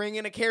 say we bring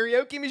in a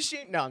karaoke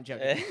machine. No, I'm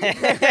joking. and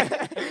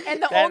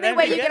the only that'd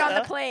way be you good, get on the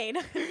though. plane.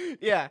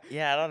 Yeah.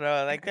 Yeah, I don't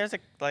know. Like, there's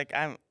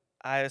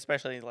I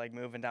especially, like,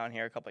 moving down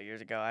here a couple of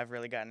years ago, I've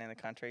really gotten in the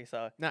country.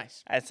 So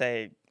Nice. I'd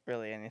say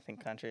really anything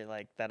country,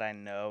 like, that I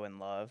know and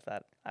love,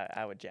 that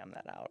I would jam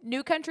that out.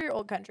 New country or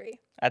old country?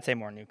 I'd say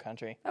more new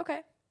country.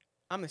 Okay.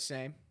 I'm the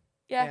same.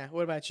 Yeah.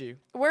 What about you?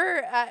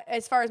 We're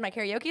as far as my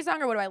karaoke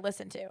song or what do I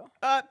listen to?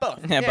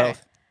 Both. Yeah,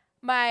 both.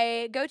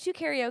 My go-to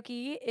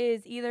karaoke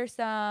is either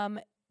some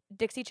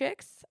Dixie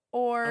Chicks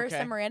or Okay.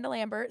 some Miranda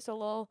Lambert, so a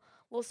little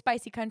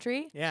spicy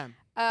country. Yeah.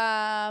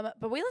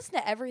 But we listen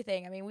to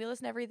everything. I mean, we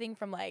listen to everything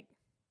from like,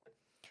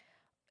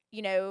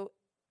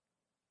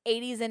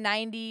 80s and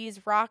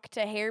 90s rock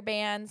to hair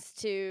bands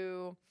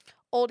to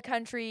old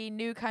country,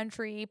 new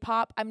country,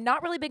 pop. I'm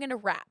not really big into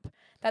rap.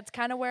 That's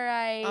kind of where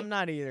I'm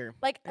not either.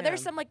 like Yeah.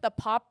 there's some like the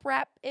pop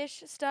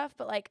rap-ish stuff,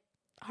 but like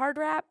hard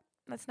rap,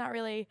 that's not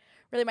really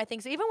my thing.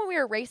 So even when we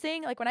were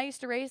racing, like when I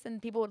used to race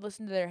and people would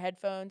listen to their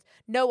headphones,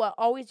 Noah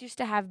always used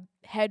to have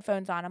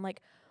headphones on. I'm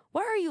like,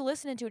 what are you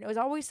listening to? And it was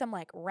always some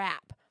like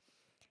rap.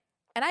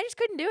 And I just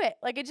couldn't do it.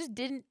 Like it just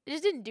didn't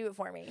do it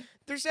for me.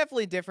 There's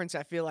definitely a difference,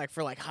 I feel like,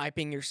 for like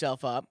hyping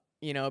yourself up,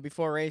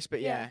 before a race.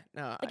 But Yeah.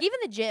 no. Like even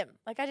the gym.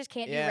 Like I just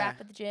can't do Yeah.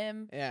 rap at the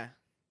gym. Yeah.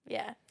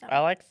 Yeah. I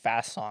like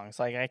fast songs.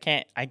 Like I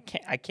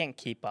can't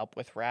keep up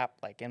with rap.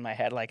 Like in my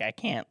head, like I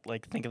can't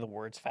like think of the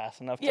words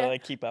fast enough Yeah. to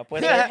like keep up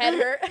with Your it. head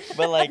hurt.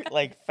 But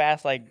like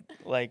fast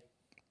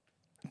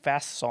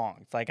fast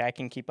songs, like I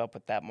can keep up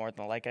with that more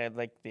than I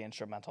like the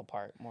instrumental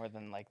part more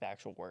than like the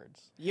actual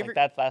words. You Like,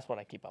 ever- that's what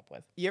I keep up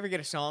with. You ever get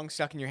a song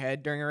stuck in your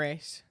head during a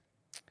race?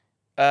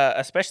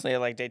 Especially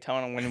like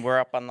Daytona when we're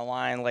up on the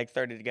line, like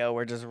 30 to go,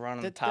 we're just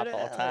running the top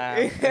all the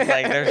time. It's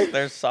like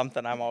there's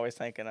something I'm always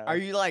thinking of. Are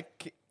you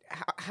like,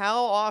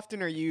 how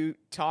often are you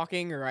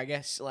talking or I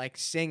guess like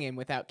singing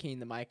without keying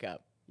the mic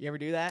up? You ever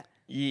do that?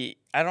 Yeah,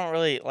 I don't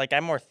really like. I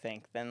more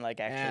think than like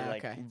actually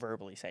Yeah, okay.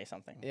 verbally say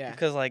something. Yeah.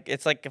 Because like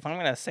it's like if I'm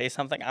gonna say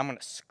something, I'm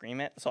gonna scream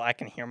it so I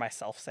can hear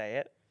myself say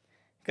it.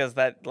 Because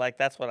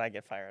that's what I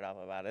get fired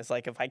up about. It's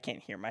like if I can't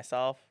hear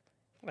myself,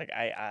 like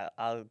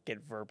I'll get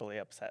verbally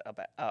upset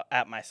about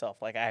at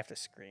myself. Like I have to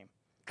scream.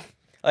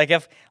 Like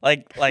if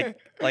like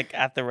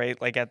at the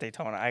rate like at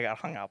Daytona, I got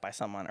hung out by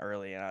someone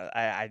early and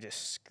I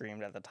just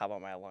screamed at the top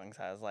of my lungs.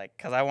 I was like,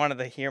 because I wanted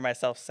to hear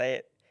myself say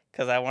it.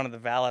 Because I wanted to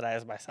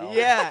validize myself.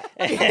 Yeah.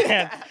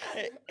 and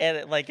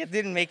it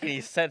didn't make any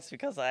sense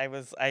because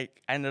I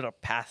ended up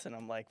passing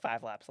him like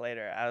 5 laps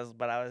later. I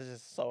was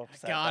just so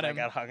upset Got that him.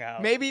 I got hung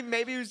out. Maybe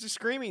it was the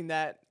screaming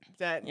that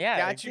Yeah,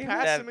 got it you gave me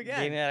past that- him gave me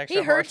again. that He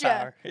extra heard ya.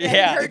 horsepower. Yeah, he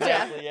Yeah, heard ya.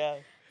 exactly. Yeah.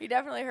 He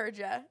definitely heard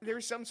you. There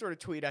was some sort of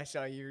tweet I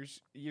saw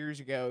years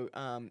ago.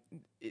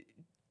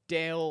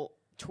 Dale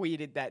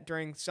tweeted that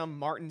during some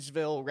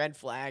Martinsville red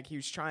flag, he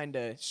was trying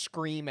to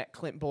scream at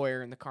Clint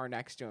Boyer in the car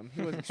next to him.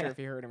 He wasn't sure if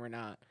he heard him or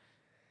not.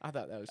 I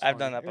thought that was I've funny.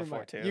 done that It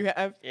before, remi- too. You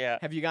have? Yeah.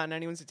 Have you gotten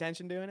anyone's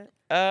attention doing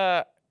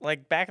it?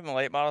 Like back in the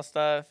late model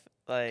stuff,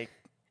 like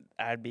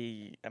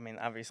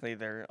obviously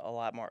they're a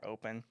lot more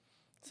open.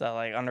 So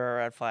like under a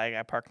red flag,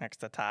 I park next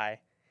to Ty,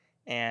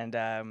 and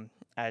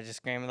I just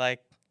scream like,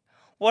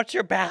 "What's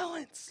your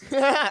balance?"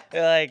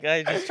 Like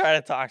I just try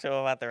to talk to him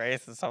about the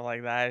race and stuff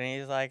like that, and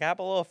he's like, "I'm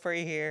a little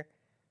free here."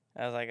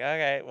 I was like,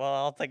 "Okay, well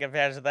I'll take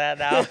advantage of that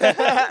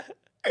now."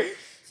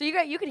 So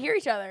you could hear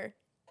each other.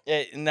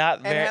 have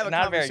a Very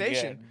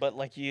conversation. good, but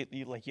like you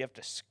have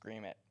to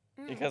scream it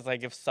Mm. because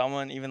like if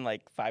someone even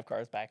like 5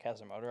 cars back has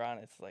their motor on,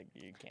 it's like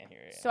you can't hear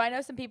it. So I know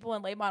some people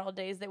in late model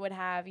days that would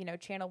have,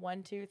 channel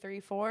 1, 2, 3,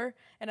 4,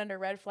 and under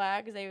red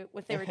flags,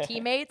 if they were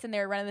teammates and they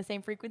were running the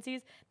same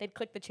frequencies, they'd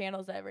click the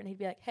channels over, and he'd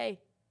be like, "Hey,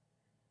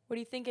 what are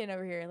you thinking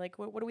over here? Like,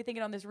 what are we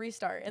thinking on this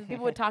restart?" And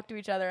people would talk to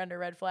each other under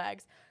red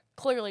flags.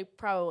 Clearly,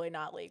 probably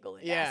not legal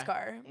in Yeah.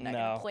 NASCAR. Not No.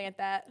 gonna plant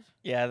that.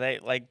 Yeah, they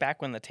like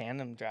back when the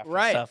tandem draft and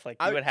Right. stuff, like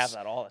I you would have was-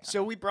 that all the time.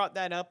 So we brought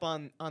that up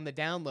on the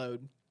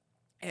download,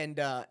 and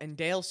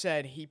Dale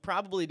said he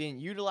probably didn't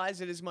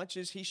utilize it as much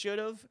as he should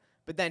have.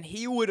 But then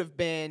he would have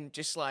been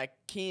just like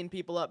keying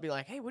people up, be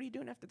like, "Hey, what are you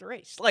doing after the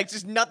race?" Like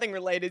just nothing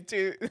related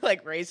to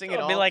like racing at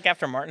It'd all. be like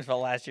after Martinsville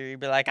last year, you'd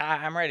be like,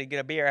 I'm ready to get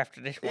a beer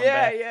after this one.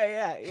 yeah,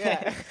 back."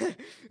 yeah.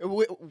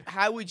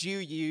 How would you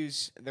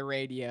use the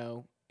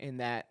radio in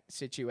that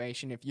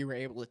situation if you were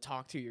able to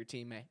talk to your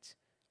teammates?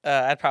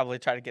 I'd probably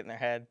try to get in their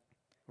head.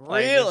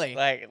 Really?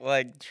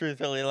 Like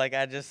truthfully, like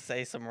I just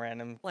say some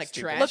random Like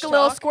stupid trash Look a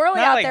little talk? squirrely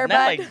Not out like, there,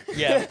 not bud. like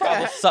yeah,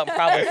 probably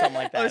something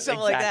like that. Or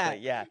something like that.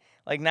 Exactly, yeah.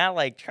 Like not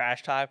like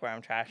trash talk where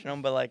I'm trashing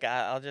them, but like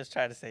I'll just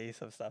try to say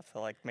some stuff to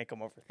like make them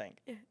overthink.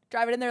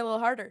 Drive it in there a little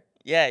harder.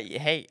 Yeah,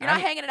 hey, You're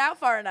not hanging it out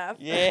far enough.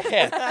 yeah.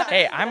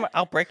 Hey, I'm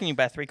outbreaking you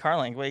by 3 car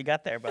lengths. What you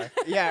got there, bud?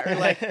 Yeah, or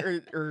like,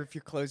 or if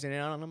you're closing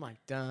in on them, like,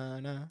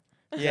 Donna.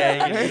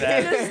 Yeah, you can do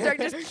that.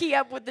 just key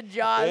up with the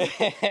jaws.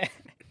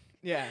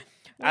 Yeah.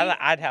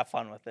 I'd have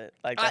fun with it.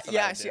 Like that's what I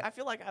Yeah, would see, do. I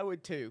feel like I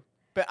would too.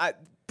 But I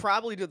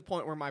probably to the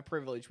point where my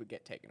privilege would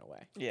get taken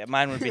away. Yeah,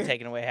 mine would be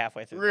taken away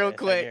halfway through. the Real race, I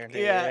quick. guarantee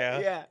you,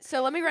 Yeah.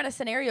 So let me run a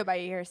scenario by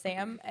you here,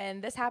 Sam.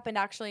 And this happened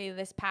actually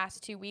this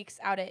past 2 weeks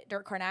out at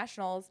Dirt Car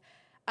Nationals.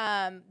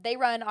 They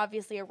run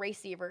obviously a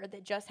receiver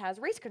that just has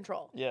race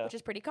control, which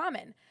is pretty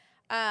common.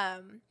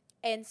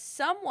 And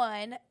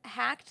someone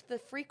hacked the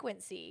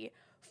frequency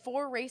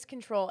for race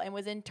control and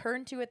was in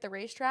turn 2 at the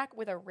racetrack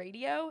with a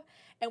radio.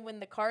 And when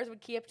the cars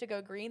would key up to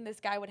go green, this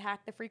guy would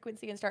hack the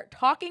frequency and start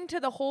talking to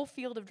the whole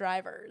field of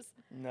drivers.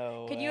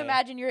 No. Can you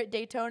imagine you're at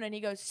Daytona and he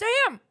goes,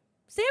 Sammy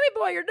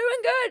boy, you're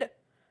doing good.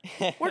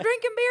 We're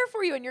drinking beer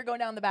for you. And you're going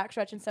down the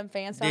backstretch and some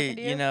fans talking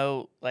to you. You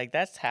know, like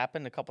that's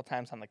happened a couple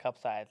times on the Cup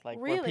side. Like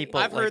where Really? people,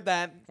 I've like, heard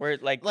that. Where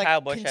like Like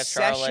Kyle Busch at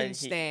concession Charlotte.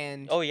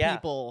 stand Oh, yeah.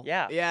 people.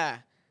 Yeah. Yeah.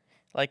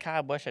 Like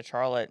Kyle Busch at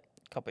Charlotte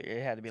a couple years,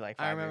 it had to be like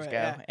I 5 years remember,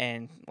 ago. yeah.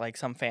 And like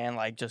some fan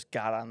like just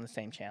got on the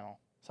same channel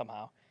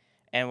somehow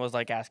and was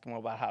like asking him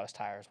about how his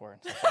tires were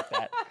and stuff like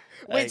that.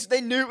 Wait, Like, so they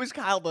knew it was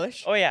Kyle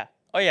Busch? oh yeah.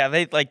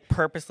 They like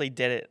purposely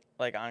did it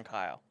like on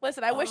Kyle.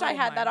 Listen, I wish I Oh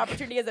had my that God.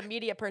 opportunity as a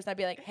media person. I'd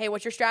be like, hey,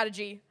 what's your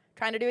strategy?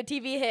 Trying to do a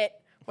TV hit.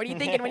 What are you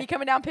thinking when you're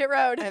coming down pit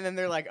road? And then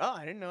they're like, oh,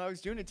 I didn't know I was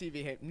doing a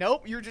TV hit.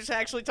 Nope, you were just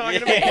actually talking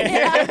to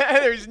Yeah. me.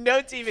 There's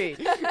no TV.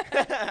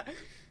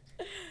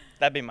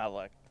 That'd be my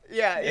luck.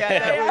 yeah,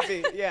 that would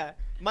be. Yeah.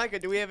 Micah,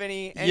 do we have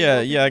any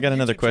Yeah, more I got YouTube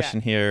another chat?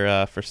 question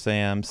here for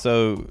Sam.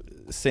 So,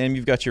 Sam,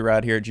 you've got your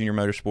ride here at Junior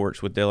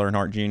Motorsports with Dale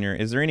Earnhardt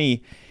Jr. Is there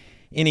any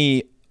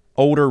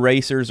older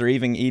racers or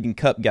even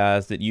Cup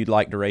guys that you'd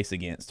like to race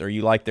against, or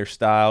you like their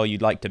style,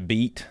 you'd like to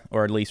beat,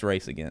 or at least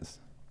race against?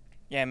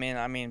 Yeah,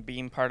 I mean,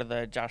 being part of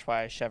the Josh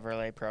Wise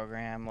Chevrolet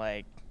program,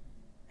 like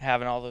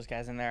having all those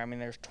guys in there. I mean,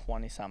 there's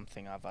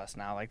 20-something of us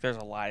now. Like, there's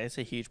a lot. It's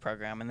a huge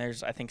program, and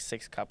there's I think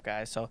 6 Cup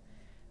guys. So,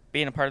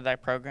 being a part of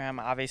that program,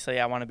 obviously,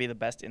 I want to be the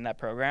best in that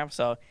program.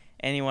 So,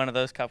 any one of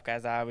those Cup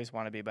guys, I always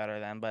want to be better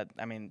than. But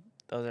I mean,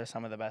 those are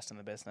some of the best in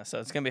the business. So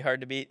it's gonna be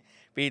hard to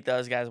beat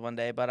those guys one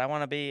day. But I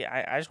want to be.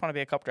 I just want to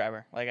be a Cup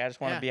driver. Like, I just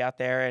want to be out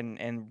there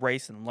and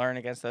race and learn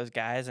against those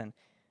guys, and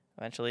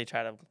eventually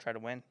try to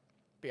win.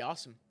 Be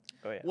awesome.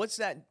 Oh yeah. What's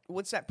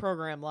that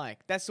program like?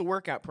 That's the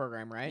workout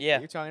program, right? Yeah.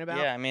 That you're talking about?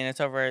 Yeah, I mean, it's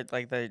over at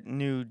like the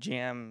new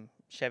GM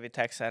Chevy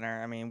Tech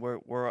Center. I mean,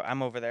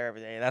 I'm over there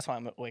every day. That's why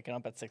I'm waking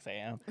up at 6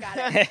 a.m. Got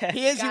it.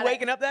 He is Got you it.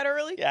 waking up that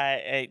early?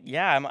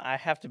 Yeah, I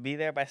have to be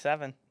there by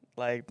 7.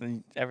 Like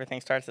everything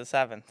starts at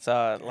 7.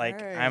 So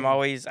like I'm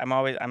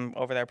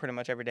over there pretty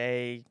much every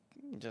day,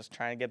 just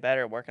trying to get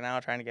better, working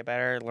out, trying to get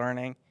better,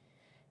 learning.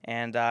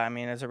 And I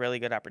mean, it's a really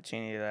good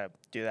opportunity to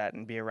do that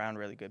and be around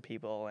really good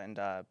people and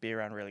be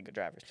around really good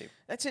drivers too.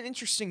 That's an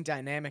interesting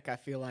dynamic, I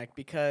feel like,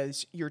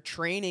 because you're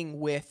training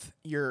with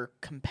your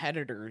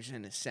competitors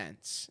in a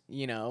sense,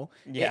 you know?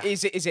 Yeah.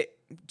 Is it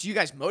do you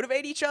guys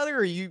motivate each other,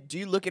 or do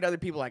you look at other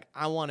people like,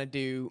 I want to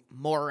do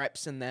more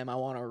reps than them, I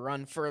want to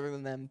run further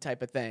than them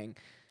type of thing?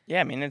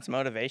 Yeah, I mean, it's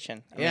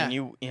motivation. I mean,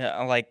 you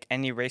know, like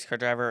any race car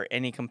driver,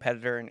 any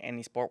competitor in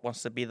any sport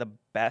wants to be the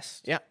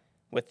best. Yeah.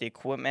 With the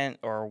equipment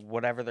or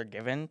whatever they're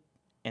given,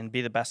 and be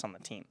the best on the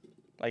team.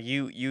 Like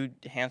you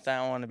hands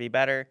down want to be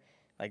better.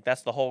 Like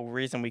that's the whole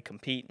reason we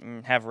compete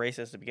and have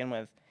races to begin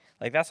with.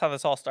 Like that's how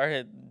this all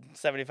started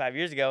 75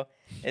 years ago.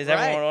 Is Right.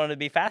 everyone wanted to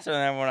be faster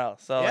than everyone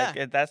else. So Yeah.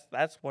 like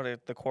that's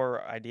what the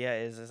core idea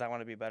is I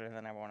want to be better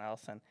than everyone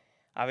else. And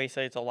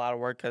obviously it's a lot of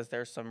work because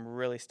there's some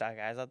really stout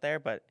guys out there,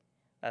 but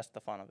that's the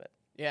fun of it.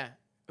 Yeah.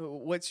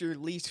 What's your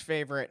least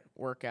favorite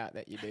workout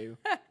that you do?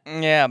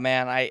 Yeah,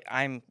 man,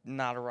 I'm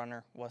not a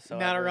runner whatsoever.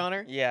 Not a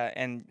runner? Yeah,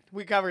 and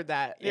We covered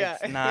that. Yeah.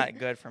 it's not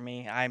good for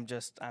me. I'm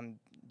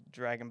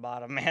dragging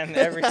bottom, man,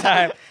 every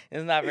time.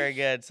 It's not very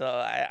good. So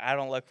I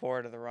don't look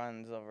forward to the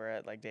runs over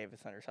at like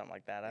Davidson or something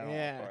like that. I don't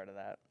Yeah. look forward to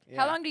that.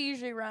 How long do you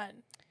usually run?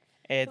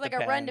 It Like a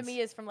run to depends. me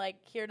is from like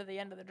here to the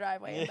end of the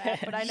driveway and back,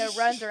 but I know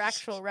runs are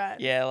actual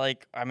runs. Yeah,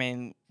 like I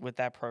mean, with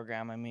that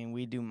program, I mean,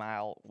 we do 1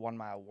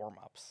 mile warm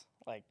ups.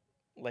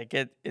 Like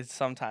it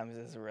sometimes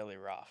is really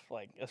rough.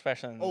 Like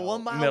especially in the A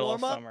 1 mile middle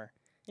of warm-up? summer.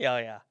 Yeah, oh,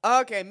 yeah.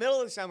 Okay, middle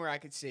of the summer I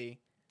could see.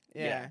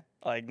 Yeah.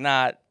 Like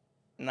not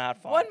fun.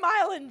 1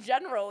 mile in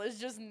general is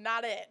just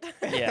not it.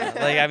 Yeah,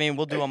 like I mean,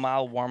 we'll do a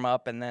mile warm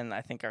up, and then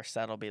I think our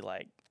set will be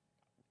like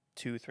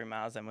 2-3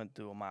 miles, then we'll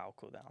do a mile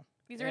cool down.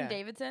 These are in Yeah.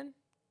 Davidson.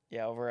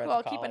 Yeah, over at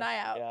Well, the keep an college. eye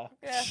out.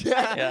 Yeah.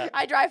 Yeah. Yeah.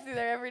 I drive through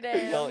there every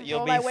day. You'll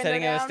roll be my window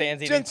sitting in the down.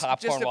 stands eating popcorn,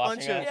 just a bunch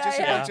watching of us. Yeah, just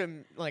yeah. a bunch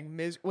of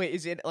like wait,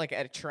 is it like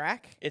at a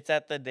track? It's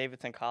at the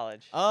Davidson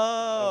College.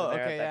 Oh, over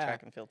there okay, at that yeah.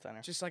 track and field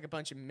center. Just like a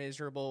bunch of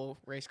miserable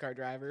race car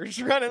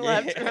drivers running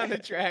laps Yeah. around the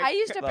track. I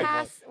used to Like what?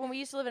 pass when we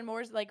used to live in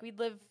Moores. Like we'd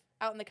live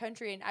out in the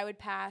country, and I would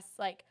pass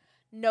like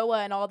Noah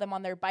and all of them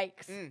on their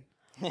bikes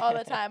Mm. all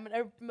the time.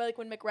 And like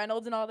when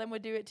McReynolds and all of them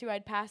would do it too,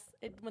 I'd pass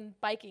it when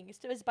biking.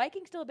 Is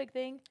biking still a big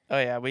thing? Oh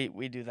yeah, we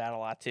do that a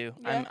lot too.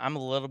 Yeah. I'm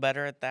a little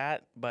better at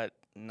that, but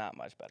not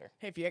much better.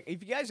 Hey,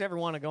 if you guys ever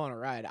want to go on a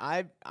ride,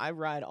 I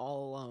ride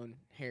all alone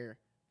here.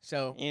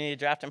 So You need a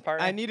drafting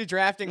partner? I need a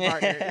drafting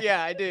partner.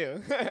 Yeah, I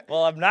do.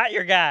 Well, I'm not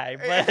your guy,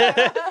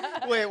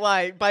 but Wait,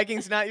 why?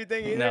 Biking's not your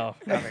thing either? no,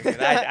 not very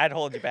good. I'd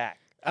hold you back.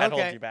 I'd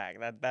hold Okay. you back.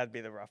 That'd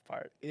be the rough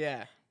part.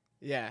 Yeah.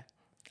 Yeah.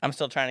 I'm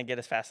still trying to get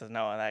as fast as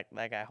Noah.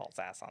 That guy holds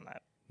ass on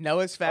that.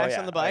 Noah's fast oh, yeah.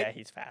 on the bike. Oh, yeah,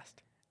 he's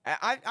fast.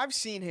 I've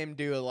seen him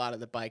do a lot of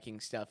the biking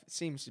stuff.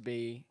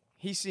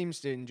 He seems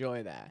to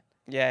enjoy that.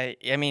 Yeah,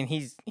 I mean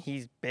he's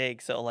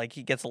big, so like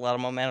he gets a lot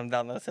of momentum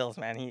down those hills,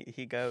 man.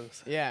 He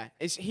goes. Yeah.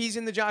 He's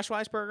in the Josh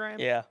Wise program?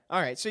 Yeah. All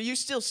right. So you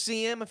still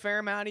see him a fair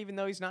amount even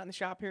though he's not in the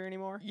shop here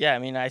anymore? Yeah, I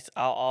mean I'll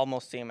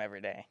almost see him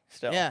every day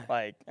still. Yeah.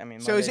 Like I mean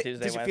So Monday, does it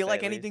Tuesday, feel Wednesday, like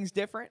at least. anything's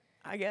different,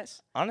 I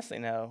guess? Honestly,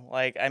 no.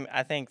 Like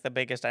I think the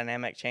biggest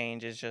dynamic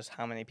change is just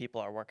how many people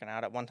are working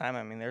out at one time.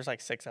 I mean, there's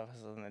like 6 of us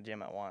in the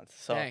gym at once.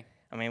 So Dang.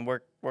 I mean,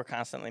 we're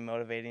constantly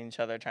motivating each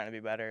other, trying to be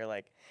better.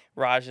 Like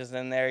Raj is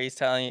in there. He's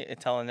telling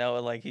Noah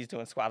like he's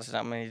doing squats or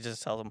something, and he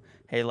just tells him,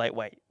 "Hey,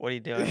 lightweight, what are you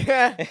doing?"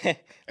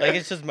 Like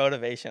it's just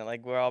motivation.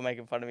 Like we're all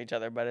making fun of each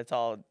other, but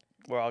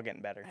we're all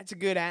getting better. That's a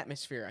good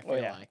atmosphere, I feel Oh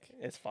yeah, like.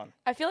 it's fun.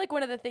 I feel like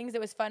one of the things that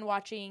was fun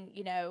watching,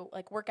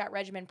 like workout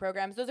regimen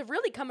programs, those have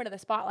really come into the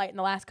spotlight in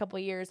the last couple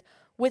of years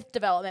with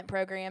development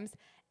programs.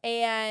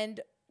 And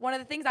one of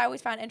the things I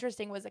always found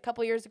interesting was a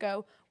couple years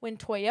ago when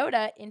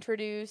Toyota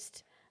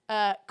introduced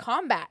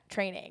combat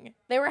training.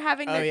 They were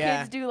having their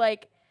kids do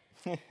like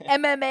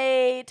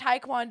MMA,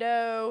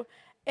 Taekwondo.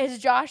 Has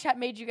Josh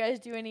made you guys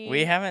do any?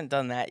 We haven't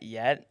done that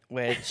yet,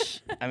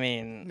 which I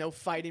mean, No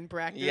fighting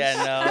practice?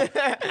 yeah,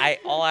 no.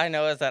 All I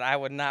know is that I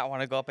would not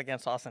want to go up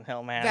against Austin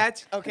Hill, man.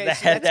 That's okay. That-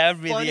 So that's that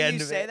would be the funny end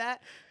you of say it.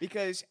 that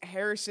because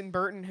Harrison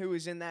Burton, who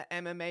was in that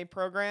MMA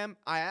program,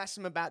 I asked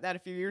him about that a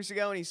few years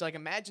ago, and he's like,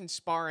 "Imagine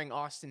sparring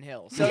Austin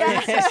Hill." So Yeah.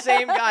 it's the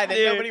same guy that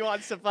Dude. nobody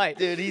wants to fight.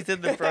 Dude, he's in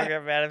the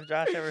program, man. If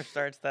Josh ever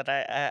starts that,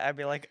 I'd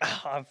be like,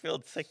 oh, I'm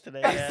feeling sick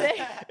today,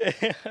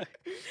 man.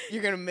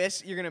 You're gonna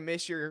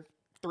miss your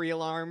 3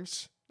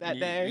 alarms that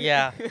day.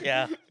 Yeah.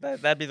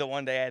 That'd be the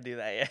one day I do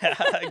that.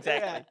 Yeah,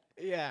 exactly.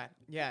 Yeah.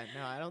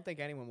 No, I don't think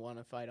anyone want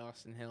to fight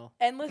Austin Hill.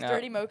 Endless No.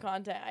 dirty mo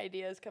content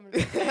ideas coming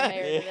from the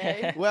mayor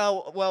today.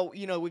 Well,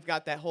 we've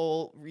got that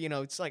whole,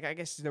 it's like, I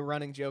guess the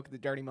running joke of the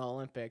Dirty Mo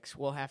Olympics.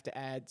 We'll have to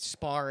add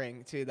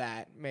sparring to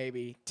that,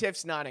 maybe.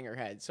 Tiff's nodding her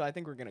head, so I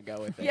think we're going to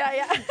go with it.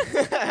 Yeah.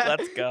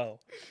 Let's go.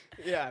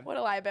 Yeah. What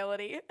a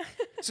liability.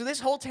 So this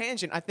whole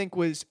tangent, I think,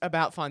 was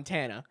about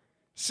Fontana.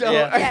 So,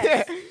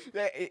 Yeah.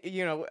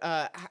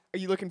 are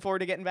you looking forward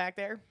to getting back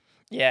there?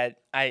 Yeah,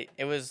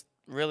 it was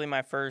really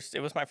my first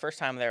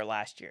time there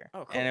last year.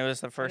 Oh, cool. And it was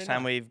the first didn't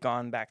time know. we've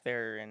gone back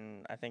there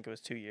in, I think it was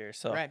 2 years.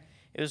 So Right.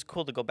 it was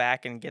cool to go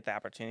back and get the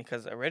opportunity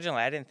because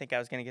originally I didn't think I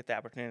was going to get the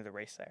opportunity to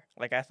race there.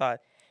 Like I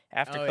thought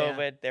after Oh, yeah.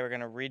 COVID, they were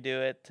going to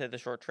redo it to the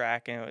short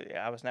track and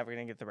I was never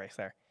going to get the race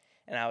there.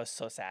 And I was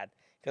so sad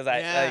because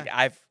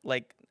I've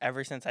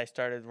ever since I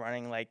started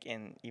running like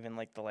in even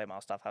like the late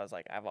model stuff, I was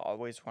like, I've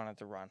always wanted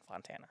to run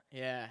Fontana.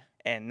 Yeah.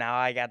 And now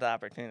I got the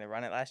opportunity to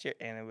run it last year,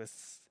 and it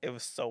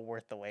was so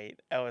worth the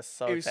wait. I was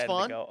so It was excited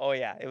fun? to go. Oh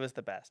yeah, it was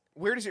the best,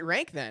 Where does it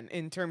rank then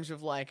in terms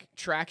of like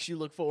tracks you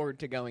look forward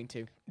to going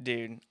to?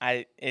 dude.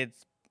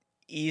 It's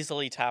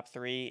easily top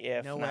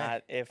 3, No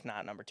way. if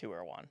not number 2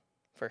 or 1,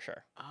 for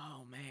sure.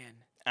 Oh man.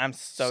 I'm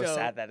so So-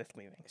 sad that it's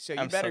leaving. So you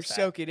I'm better sad.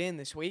 soak it in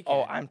this weekend.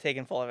 Oh, I'm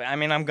taking full of it. I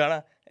mean, I'm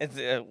gonna. It's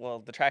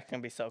the track's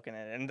gonna be soaking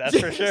it, and that's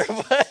for sure.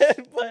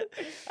 But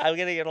I'm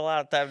gonna get a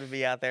lot of time to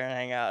be out there and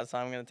hang out, so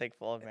I'm gonna take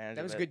full advantage.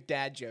 That was a of it. good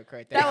dad joke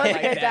right there. That was I a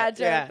like good dad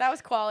joke. Yeah. That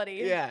was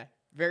quality. Yeah,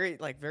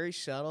 very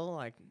subtle,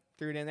 like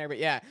threw it in there. But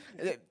yeah,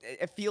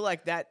 I feel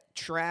like that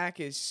track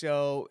has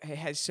so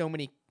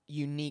many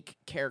unique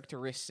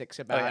characteristics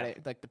about yeah.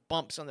 it. Like the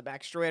bumps on the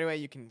back straightaway,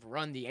 you can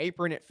run the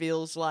apron. It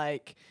feels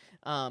like,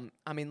 I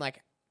mean,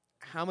 like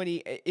how many?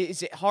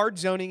 Is it hard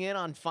zoning in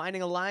on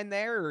finding a line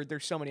there, or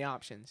there's so many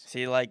options?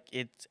 See, like,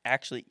 it's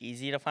actually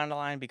easy to find a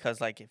line because,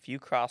 like, if you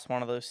cross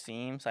one of those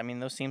seams, I mean,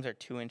 those seams are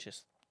 2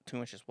 inches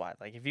wide.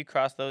 Like, if you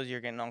cross those, you're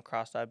getting all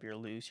crossed up, you're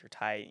loose, you're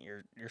tight,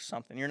 you're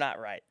something. You're not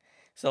right.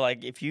 So,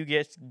 like, if you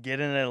get in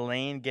a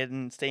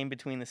lane, staying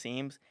between the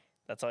seams,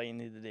 that's all you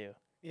need to do.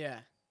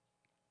 Yeah.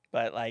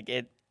 But, like,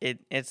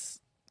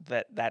 it's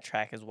that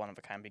track is one of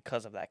a kind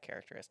because of that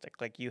characteristic.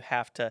 Like, you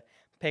have to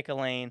pick a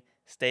lane,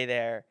 stay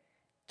there,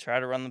 try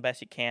to run the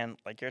best you can.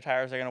 Like, your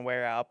tires are going to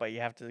wear out, but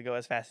you have to go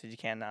as fast as you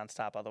can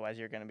nonstop. Otherwise,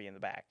 you're going to be in the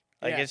back.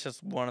 Like, Yeah. it's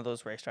just one of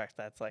those racetracks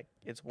that's, like,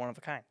 it's one of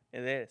a kind.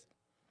 It is.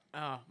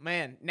 Oh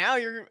man,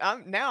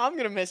 I'm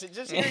gonna miss it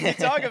just hearing you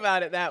talk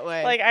about it that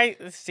way. Like I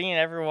seen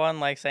everyone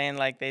like saying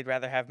like they'd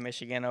rather have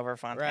Michigan over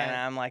Fontana. Right.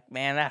 I'm like,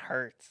 man, that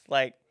hurts.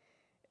 Like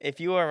if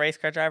you were a race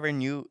car driver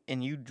and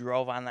you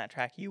drove on that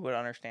track, you would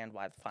understand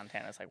why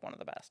Fontana is like one of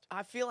the best.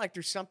 I feel like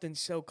there's something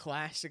so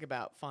classic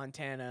about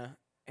Fontana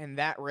and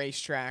that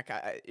racetrack.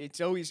 It's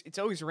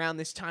always around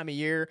this time of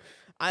year.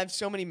 I have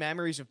so many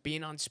memories of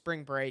being on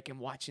spring break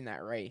and watching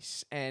that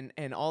race, and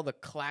all the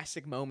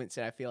classic moments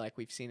that I feel like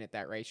we've seen at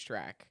that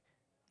racetrack.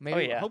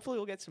 Maybe, hopefully,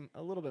 we'll get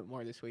a little bit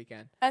more this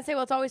weekend. I'd say,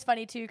 well, it's always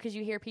funny too because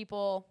you hear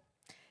people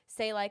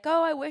say like,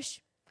 "Oh, I wish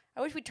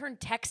we turned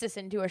Texas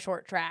into a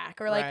short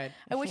track," or like, Right.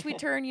 "I wish we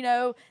turn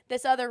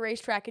this other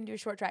racetrack into a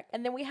short track,"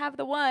 and then we have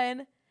the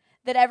one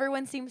that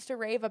everyone seems to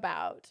rave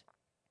about.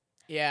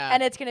 Yeah,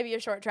 And it's gonna be a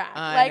short track.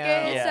 I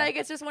know.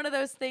 It's just one of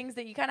those things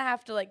that you kind of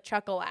have to like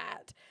chuckle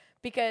at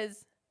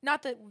because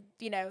not that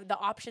the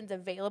options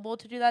available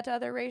to do that to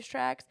other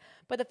racetracks,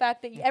 but the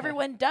fact that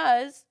everyone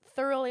does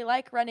thoroughly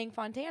like running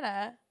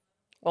Fontana.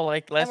 Well,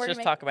 like let's we're just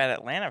gonna talk about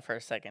Atlanta for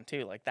a second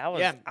too. Like that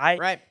was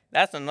right.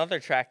 That's another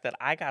track that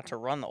I got to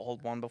run the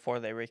old one before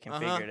they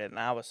reconfigured it, and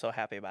I was so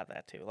happy about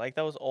that too. Like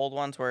those old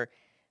ones were,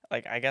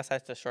 like I guess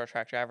that's the short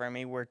track driver in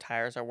me, where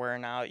tires are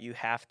wearing out. You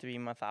have to be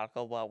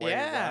methodical about where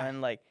you're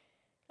running. Like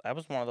that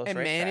was one of those. And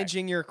racetracks.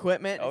 managing your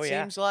equipment, it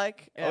seems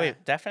like. Yeah. Oh, yeah,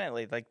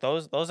 definitely. Like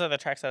those are the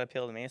tracks that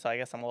appeal to me. So I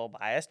guess I'm a little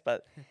biased,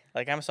 but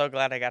like I'm so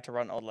glad I got to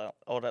run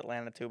old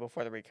Atlanta too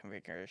before the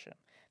reconfiguration.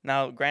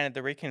 Now, granted,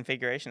 the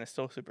reconfiguration is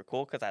still super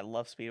cool because I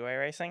love speedway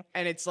racing,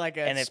 And it's like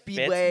a and it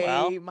speedway fits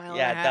well. mile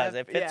Yeah, and a it does. half.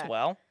 It fits Yeah.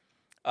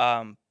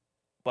 well.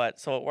 But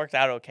so it worked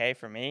out okay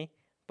for me.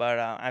 But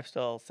I'm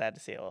still sad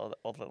to see old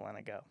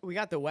Atlanta go. We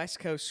got the West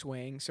Coast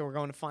swing, so we're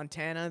going to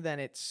Fontana. Then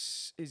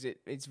it's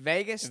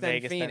Vegas, then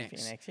Vegas, Phoenix. then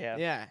Phoenix, yeah.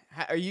 Yeah.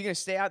 Are you gonna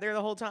stay out there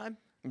the whole time?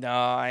 No,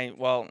 I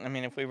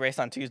mean, if we race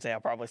on Tuesday,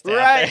 I'll probably stay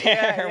Right. out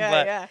there. Yeah.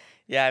 But Yeah.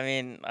 yeah, I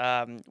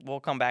mean, we'll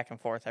come back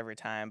and forth every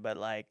time, but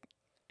like,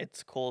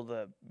 it's cool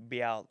to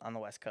be out on the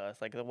West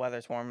Coast. Like the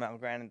weather's warm now.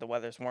 Granted, the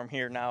weather's warm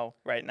here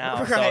right now.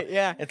 Right. So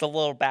Yeah. it's a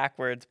little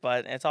backwards,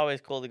 but it's always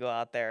cool to go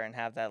out there and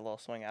have that little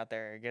swing out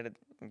there. Get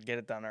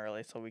it done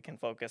early so we can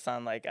focus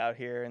on like out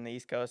here in the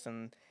East Coast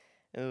and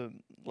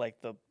like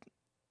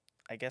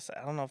I guess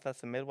I don't know if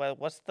that's the Midwest.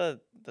 What's the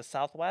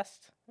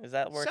Southwest? Is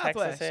that where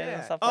Southwest, Texas is yeah.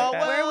 and stuff Oh, like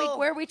that? well-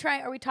 Where are we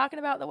trying? Are we talking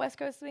about the West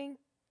Coast swing?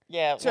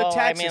 Yeah. So well,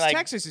 Texas, I mean, like,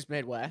 Texas is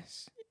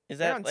Midwest. is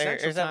they're that on or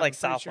Central is that time, like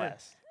I'm pretty sure.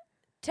 Southwest?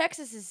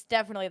 Texas is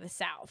definitely the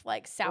South,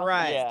 like Southwest.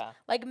 Right. Yeah.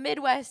 Like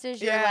Midwest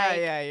is your Yeah. like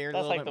Yeah. You're a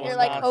That's little like bit the more you're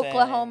like Wisconsin,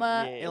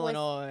 Oklahoma, yeah.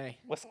 Illinois.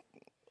 What's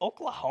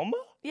Oklahoma?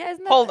 Yeah,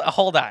 isn't that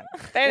Hold on.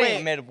 That Wait.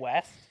 ain't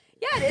Midwest.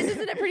 Yeah, it is.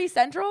 Isn't it pretty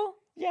central?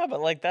 Yeah, but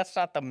like that's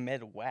not the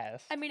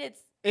Midwest. I mean, it's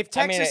If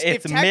I mean, Texas,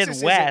 it's if Texas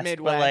Midwest, isn't but,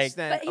 Midwest, like-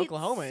 then but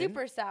Oklahoma. it's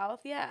super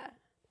South. Yeah.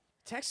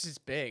 Texas is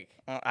big.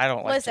 I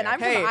don't like Listen, that. I'm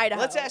from Hey, Idaho.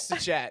 let's ask the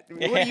chat. What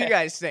do you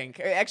guys think?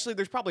 Actually,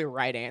 there's probably a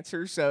right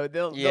answer, so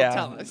they'll Yeah.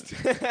 tell us.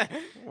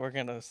 We're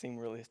gonna seem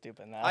really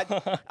stupid now.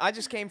 I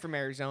just came from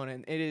Arizona,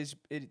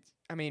 and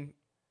I mean,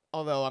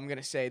 although I'm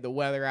gonna say the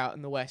weather out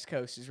in the West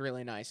Coast is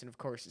really nice, and of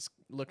course it's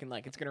looking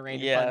like it's gonna rain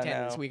in Yeah,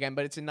 Fontana this no. weekend,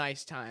 but it's a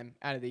nice time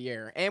out of the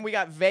year. And we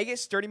got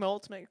Vegas Dirty Mo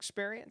Ultimate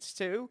Experience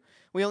too.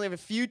 We only have a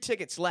few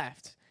tickets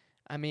left.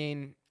 I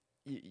mean,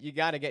 you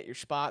got to get your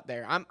spot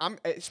there. I'm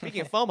speaking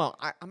of FOMO,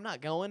 I'm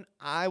not going.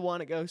 I want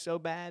to go so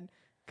bad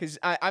because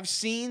I've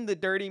seen the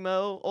Dirty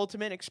Mo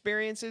Ultimate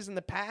Experiences in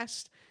the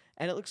past,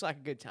 and it looks like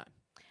a good time.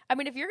 I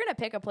mean, if you're gonna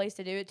pick a place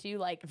to do it too,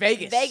 like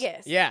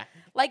Vegas. Yeah.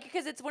 Like,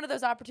 because it's one of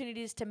those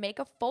opportunities to make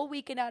a full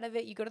weekend out of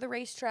it. You go to the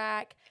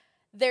racetrack.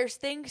 There's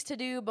things to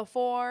do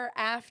before,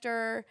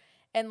 after,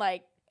 and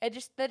like it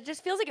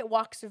just feels like it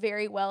walks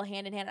very well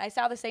hand in hand. I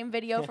saw the same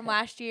video from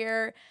last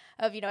year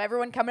of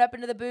everyone coming up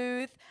into the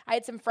booth. I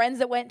had some friends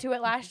that went to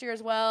it last year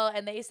as well,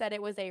 and they said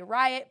it was a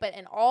riot, but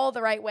in all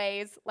the right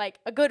ways, like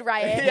a good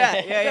riot.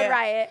 Yeah.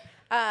 Riot.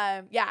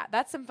 Yeah,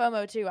 that's some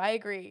FOMO too. I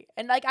agree.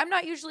 And like, I'm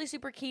not usually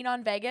super keen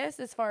on Vegas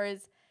as far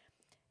as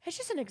it's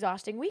just an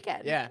exhausting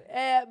weekend.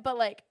 Yeah. But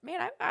like,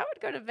 man, I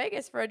would go to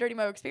Vegas for a Dirty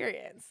Mo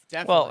experience.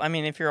 Definitely. Well, I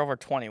mean, if you're over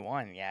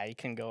 21, yeah, you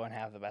can go and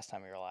have the best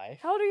time of your life.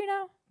 How old are you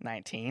now?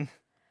 19.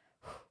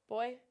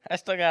 Boy. I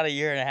still got a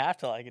year and a half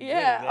till I can do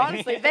Yeah, anything.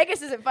 honestly,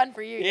 Vegas isn't fun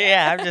for you.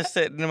 Yeah, I'm just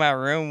sitting in my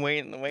room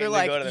waiting they're to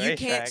like, go to the you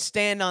racetrack. can't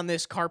stand on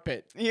this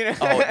carpet.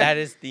 Oh, that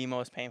is the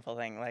most painful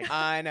thing. Like,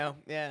 I know.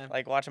 Yeah.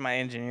 like watching my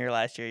engineer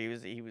last year,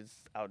 he was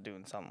out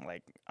doing something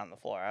like on the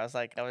floor. I was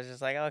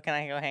just like, oh, can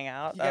I go hang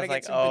out? You I gotta was get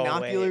like, some oh,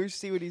 binoculars, wait.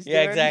 see what he's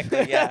Yeah, doing.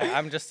 exactly. Yeah,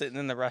 I'm just sitting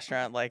in the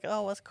restaurant like,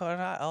 oh, what's going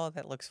on? Oh,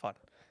 that looks fun.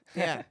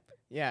 Yeah.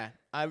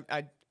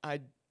 I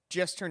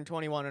just turned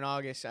 21 in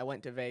August. I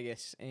went to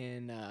Vegas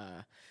in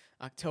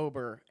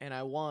October, and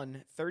I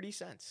won 30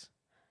 cents.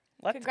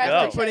 Let's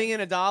Congratulations. go. Putting in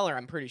 $1,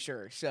 I'm pretty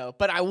sure. So,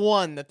 but I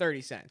won the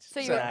 30 cents. So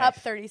you were Nice. up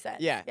 30 cents.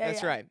 Yeah,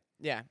 that's right.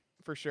 Yeah,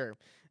 for sure.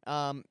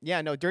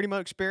 Dirty Mo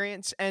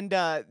Experience and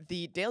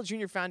the Dale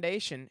Jr.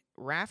 Foundation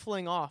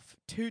raffling off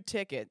 2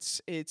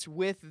 tickets. It's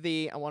with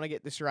I want to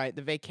get this right,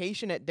 the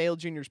Vacation at Dale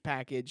Jr.'s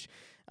package.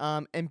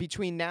 And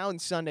between now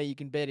and Sunday, you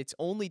can bid. It's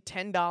only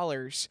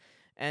 $10,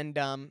 and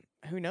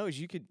who knows?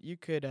 You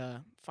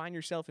could find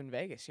yourself in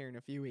Vegas here in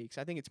a few weeks.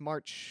 I think it's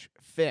March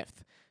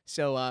 5th.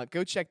 So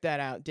go check that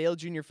out. Dale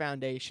Jr.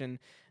 Foundation.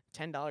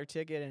 $10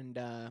 ticket,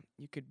 and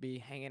you could be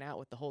hanging out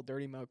with the whole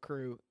Dirty Mo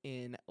crew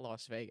in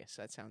Las Vegas.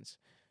 That sounds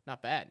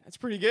not bad. That's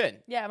pretty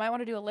good. Yeah, I might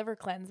want to do a liver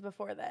cleanse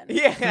before then.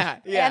 Yeah.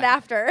 And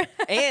after.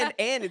 and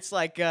it's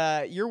like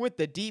you're with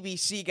the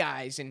DBC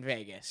guys in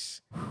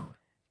Vegas.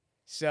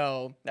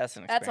 So That's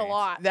an experience. That's a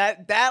lot.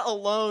 that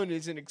alone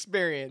is an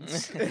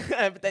experience.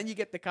 But then you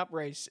get the cup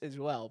race as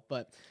well.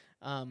 But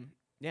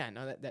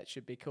that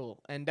should be cool.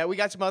 And we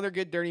got some other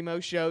good Dirty Mo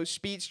shows.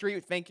 Speed Street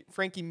with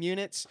Frankie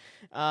Muniz.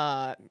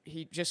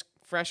 He just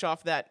fresh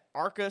off that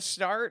ARCA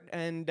start,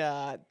 and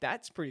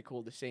that's pretty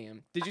cool to see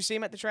him. Did you see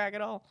him at the track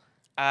at all?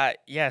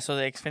 Yeah, so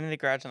the Xfinity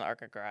garage and the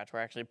ARCA garage were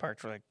actually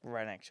parked like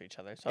right next to each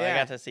other. So I Yeah.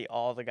 got to see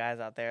all the guys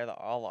out there,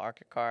 all the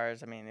ARCA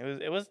cars. I mean,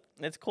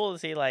 it's cool to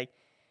see. Like,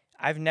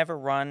 I've never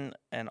run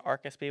an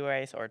ARCA speedway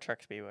race or a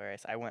truck speedway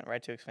race. I went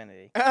right to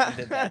Xfinity and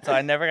did that. So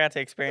I never got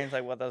to experience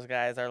like what those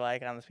guys are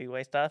like on the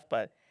speedway stuff.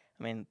 But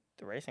I mean,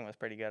 the racing was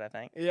pretty good, I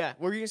think. Yeah.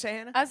 What were you gonna say,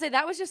 Hannah? I would say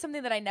that was just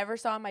something that I never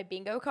saw on my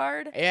bingo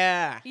card.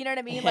 Yeah. You know what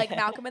I mean? Like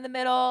Malcolm in the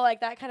Middle,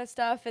 like that kind of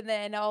stuff. And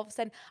then all of a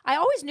sudden, I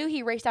always knew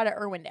he raced out at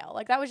Irwindale.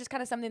 Like that was just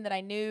kind of something that I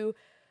knew.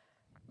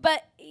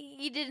 But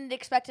you didn't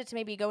expect it to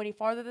maybe go any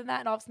farther than that.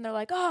 And all of a sudden, they're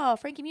like, oh,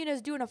 Frankie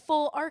Muniz doing a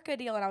full ARCA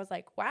deal. And I was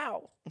like,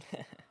 wow.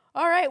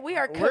 All right, we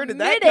are committed. Where did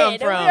that come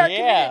from? We are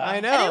Yeah.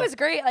 committed. I know. And it was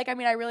great. Like, I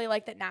mean, I really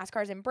like that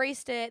NASCAR's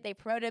embraced it. They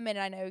promote him. And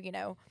I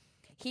know,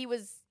 he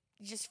was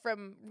just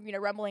from,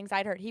 rumblings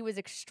I'd heard, he was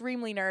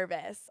extremely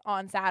nervous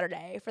on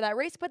Saturday for that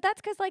race. But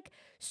that's because, like,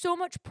 so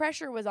much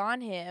pressure was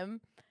on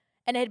him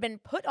and had been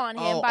put on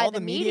him by all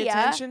the media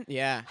attention?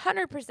 Yeah.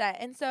 100%.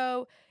 And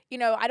so,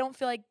 I don't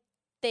feel like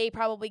they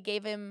probably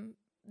gave him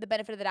the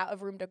benefit of the doubt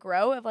of room to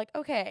grow of like,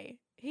 okay,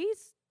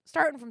 he's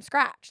starting from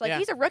scratch. Like, Yeah.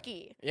 he's a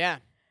rookie Yeah.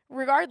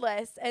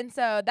 regardless. And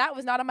so that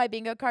was not on my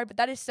bingo card, but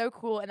that is so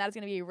cool. And that's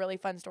going to be a really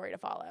fun story to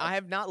follow. I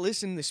have not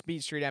listened to the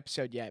Speed Street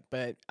episode yet,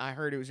 but I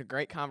heard it was a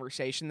great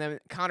conversation.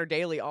 Then Connor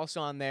Daly also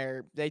on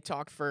there. They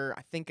talked for,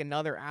 I think,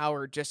 another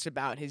hour just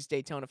about his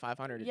Daytona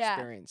 500 Yeah.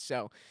 experience.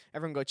 So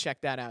everyone go check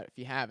that out if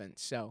you haven't.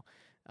 So,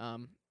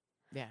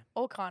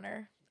 Old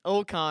Connor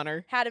old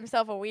Connor. had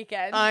himself a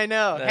weekend. I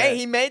know. That- Hey,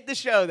 he made the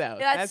show, though.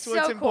 Yeah, that's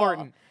what's so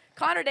important. cool.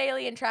 Connor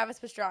Daly and Travis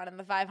Pastrana in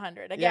the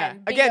 500. Yeah.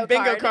 Again,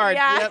 Bingo card.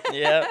 Yeah. Yep.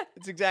 Yep.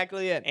 That's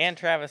exactly it. And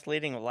Travis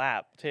leading a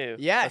lap, too.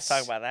 Yes. Let's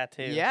talk about that,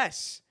 too.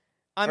 Yes.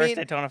 I First mean,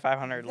 Daytona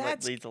 500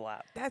 that's- leads a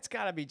lap. that's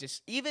got to be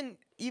just even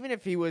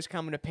if he was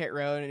coming to pit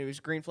road and it was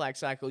green flag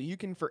cycle, you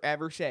can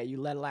forever say you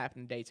led a lap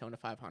in Daytona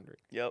 500.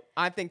 Yep.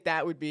 I think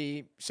that would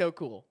be so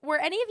cool. Did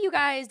any of you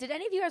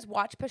guys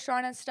watch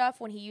Pastrana's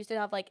stuff when he used to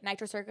have like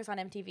Nitro Circus on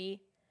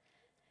MTV?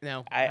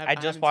 No, I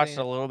just haven't watched seen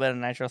a little bit of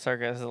Nitro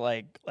Circus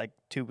like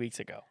 2 weeks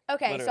ago.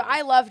 Okay, so Literally.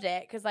 I loved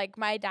it because like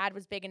my dad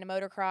was big into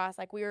motocross.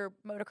 Like we were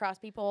motocross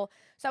people,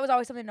 so that was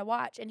always something to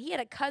watch. And he had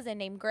a cousin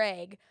named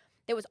Greg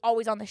that was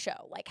always on the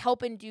show, like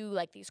helping do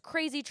like these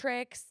crazy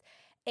tricks.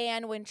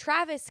 And when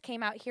Travis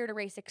came out here to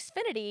race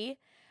Xfinity,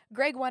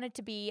 Greg wanted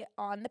to be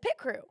on the pit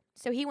crew,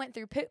 so he went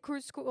through pit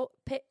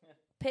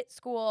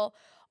school,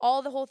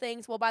 all the whole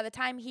things. Well, by the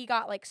time he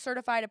got like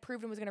certified,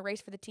 approved, and was going to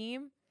race for the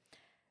team,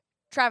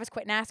 Travis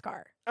quit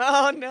NASCAR.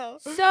 Oh no.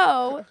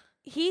 So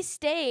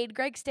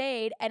Greg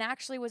stayed, and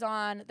actually was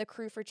on the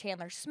crew for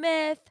Chandler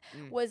Smith,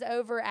 was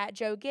over at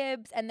Joe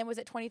Gibbs, and then was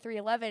at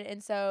 2311.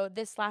 And so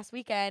this last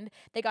weekend,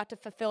 they got to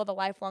fulfill the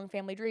lifelong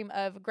family dream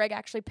of Greg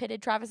actually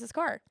pitted Travis's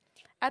car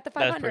at the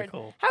 500. That's pretty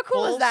cool. How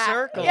cool Full is that?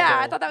 circle. Yeah,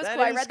 I Cool. thought that was That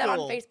cool. I is read that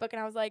cool. on Facebook, and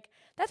I was like,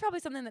 that's probably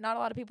something that not a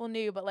lot of people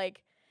knew, but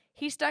like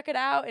he stuck it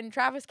out, and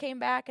Travis came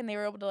back, and they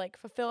were able to like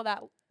fulfill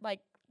that like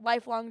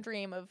lifelong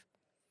dream of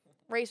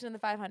racing in the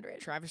 500.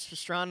 Travis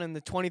Pastrana in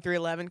the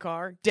 2311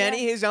 car.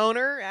 Denny, his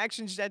owner,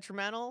 Actions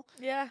Detrimental.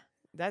 Yeah,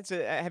 That's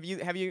have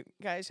you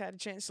guys had a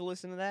chance to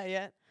listen to that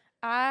yet?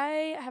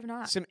 I have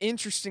not. Some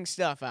interesting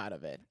stuff out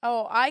of it.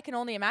 Oh, I can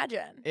only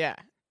imagine. Yeah.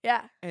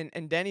 Yeah.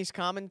 And Denny's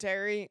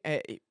commentary,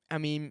 I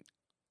mean,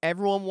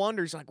 everyone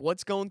wonders like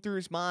what's going through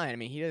his mind. I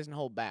mean, he doesn't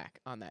hold back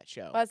on that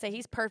show. Well, I'd say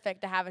he's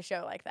perfect to have a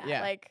show like that.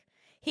 Yeah. Like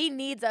he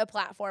needs a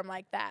platform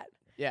like that.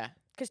 Yeah.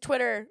 Because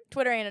Twitter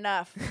ain't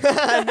enough.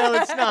 No,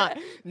 it's not.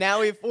 Now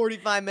we have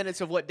 45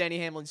 minutes of what Denny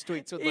Hamlin's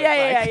tweets would look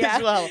like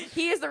as well.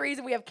 He is the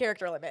reason we have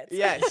character limits.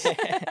 Yes.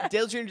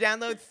 Dale Jr.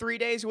 download 3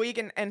 days a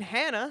week, and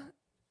Hannah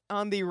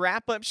on the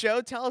wrap up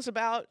show. Tell us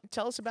about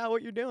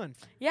what you're doing.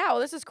 Yeah, well,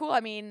 this is cool.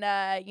 I mean,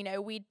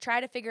 we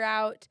try to figure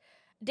out.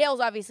 Dale's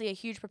obviously a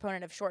huge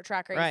proponent of short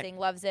track racing,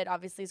 loves it.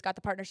 Obviously, he's got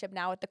the partnership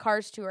now with the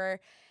Cars Tour.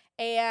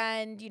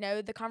 And,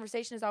 the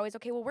conversation is always,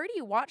 okay, well, where do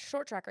you watch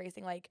short track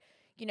racing? Like,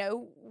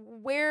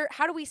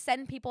 how do we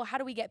send people? How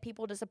do we get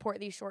people to support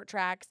these short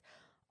tracks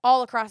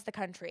all across the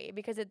country?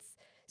 Because it's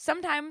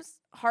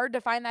sometimes hard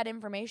to find that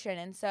information.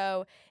 And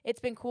so it's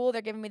been cool.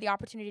 They're giving me the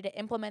opportunity to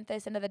implement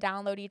this into the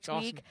download each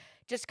week.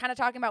 Just kind of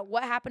talking about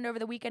what happened over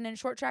the weekend in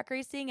short track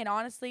racing and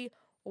honestly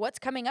what's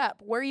coming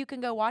up, where you can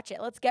go watch it.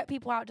 Let's get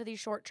people out to these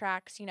short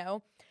tracks.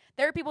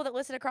 There are people that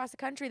listen across the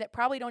country that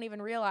probably don't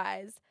even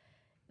realize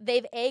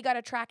they've A, got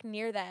a track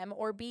near them,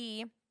 or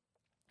B,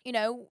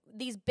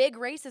 these big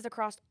races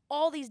across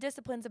all these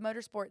disciplines of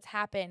motorsports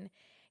happen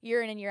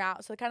year in and year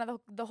out. So kind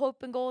of the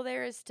hope and goal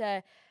there is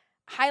to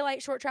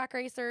highlight short track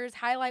racers,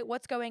 highlight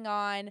what's going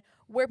on,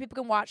 where people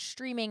can watch.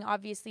 Streaming,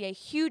 obviously a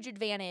huge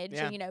advantage.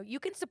 Yeah. And, you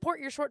can support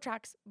your short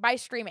tracks by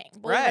streaming,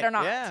 believe it or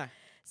not. Yeah.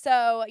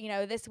 So,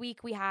 this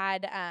week we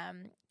had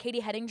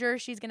Katie Hettinger.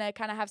 She's going to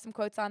kind of have some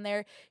quotes on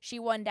there. She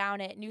won down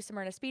at New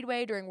Smyrna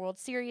Speedway during World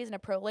Series in a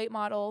pro late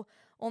model.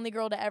 Only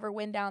girl to ever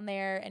win down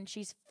there, and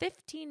she's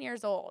 15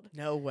 years old.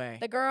 No way.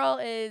 The girl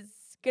is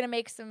going to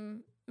make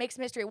some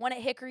history. Won at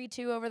Hickory,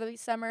 too, over the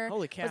summer.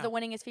 Holy cow. Was the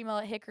winningest female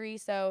at Hickory.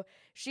 So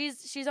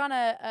she's on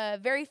a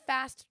very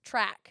fast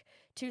track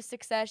to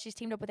success. She's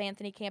teamed up with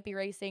Anthony Campy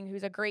Racing,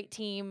 who's a great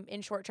team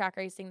in short track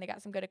racing. They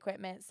got some good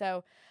equipment.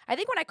 So I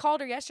think when I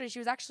called her yesterday, she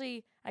was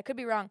actually, I could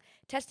be wrong,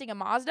 testing a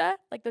Mazda,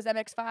 like those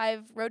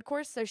MX-5 road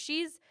course. So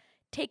she's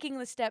taking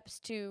the steps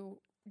to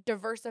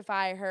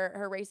diversify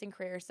her racing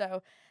career.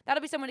 So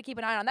that'll be someone to keep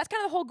an eye on. That's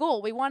kind of the whole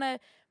goal. We want to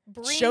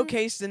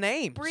showcase the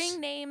names.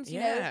 Bring names,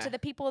 Yeah. to the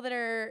people that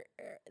are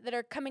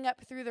coming up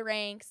through the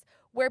ranks,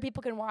 where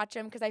people can watch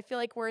them, because I feel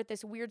like we're at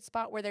this weird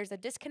spot where there's a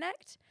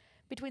disconnect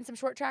between some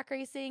short track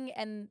racing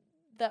and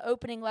the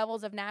opening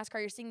levels of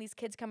NASCAR. You're seeing these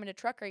kids come into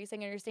truck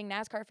racing, and you're seeing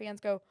NASCAR fans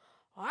go,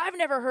 oh, I've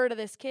never heard of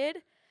this kid.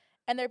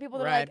 And there are people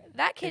that are like,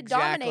 that kid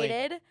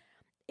dominated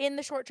in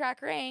the short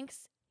track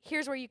ranks.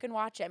 Here's where you can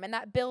watch him. And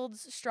that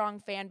builds strong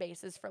fan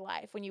bases for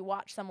life when you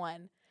watch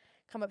someone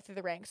come up through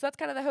the ranks. So that's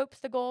kind of the hopes,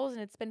 the goals,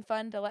 and it's been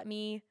fun to let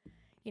me,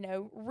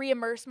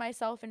 re-immerse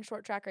myself in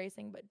short track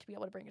racing, but to be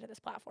able to bring it to this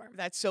platform.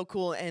 That's so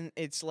cool. And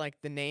it's like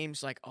the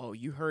names like, oh,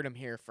 you heard him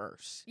here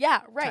first.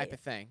 Yeah, right. Type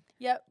of thing.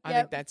 Yep. I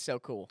think that's so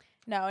cool.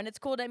 No, and it's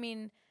cool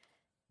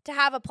to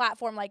have a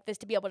platform like this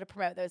to be able to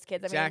promote those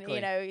kids.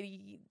 Exactly.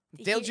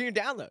 Dale Jr.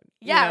 Download.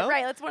 Yeah,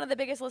 right. That's one of the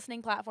biggest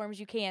listening platforms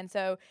you can.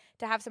 So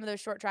to have some of those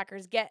short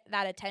trackers get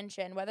that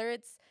attention, whether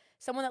it's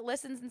someone that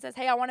listens and says,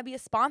 hey, I want to be a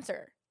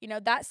sponsor.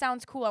 That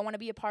sounds cool. I want to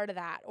be a part of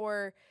that.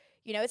 Or,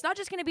 it's not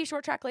just going to be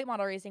short track late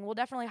model racing. We'll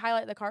definitely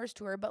highlight the Cars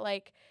Tour. But,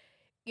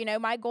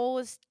 my goal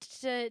is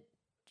to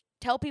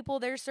tell people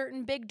there's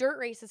certain big dirt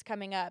races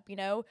coming up.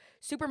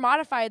 Super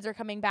modifieds are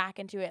coming back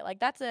into it.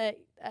 That's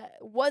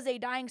was a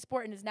dying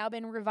sport and has now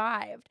been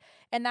revived.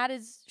 And that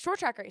is short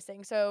track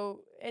racing.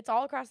 So it's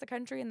all across the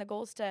country. And the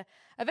goal is to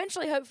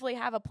eventually, hopefully,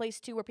 have a place,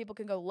 too, where people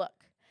can go look.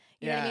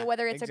 You know what I mean?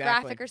 Whether it's a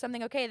graphic or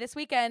something. Okay, this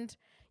weekend,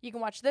 you can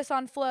watch this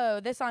on Flow,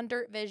 this on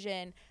Dirt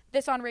Vision,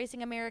 this on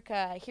Racing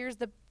America. Here's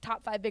the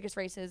top 5 biggest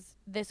races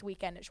this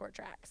weekend at short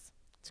tracks.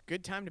 It's a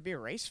good time to be a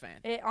race fan.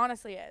 It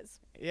honestly is.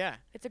 Yeah.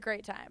 It's a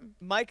great time.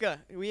 Micah,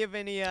 do we have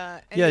any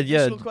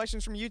additional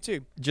questions from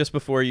YouTube? Just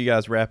before you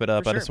guys wrap it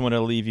up, For I just sure. want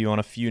to leave you on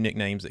a few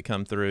nicknames that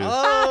come through.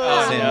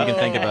 Oh, Sam, you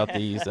can think about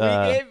these.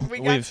 we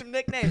got some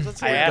nicknames. Let's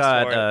hear We've it.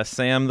 asked for got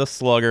Sam the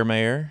Slugger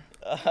Mayor,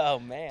 Oh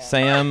man.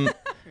 Sam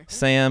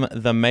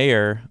the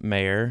Mayor,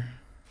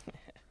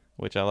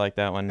 which I like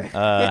that one.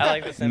 I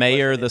like the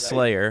Mayor simplicity the of that.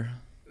 Slayer,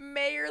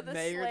 Mayor the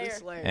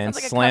Slayer. and Sounds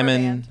like a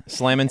cover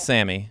Slammin'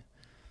 Sammy.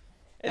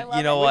 I love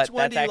You know it. what?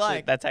 Which one do you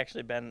like? That's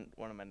actually been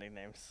one of my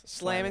nicknames.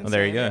 Slammin' Oh,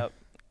 there you Sammy. go.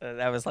 Yep.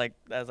 That was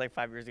like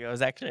 5 years ago. It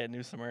was actually at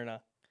New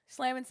Smyrna.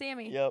 Slam and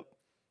Sammy. Yep.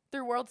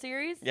 Through World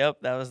Series?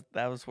 Yep. That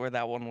was where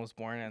that one was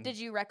born in. Did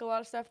you wreck a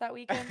lot of stuff that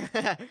weekend?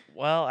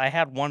 Well, I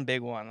had one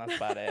big one. That's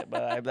about it.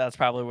 But that's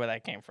probably where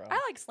that came from. I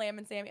like Slam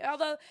and Sammy.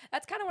 Although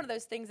that's kind of one of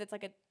those things that's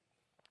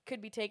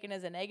could be taken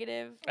as a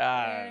negative.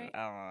 I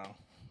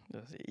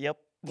don't know. Yep.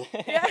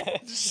 Yeah.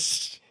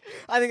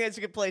 I think that's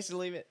a good place to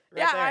leave it. Right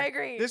Yeah, there. I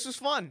agree. This was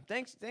fun.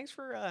 Thanks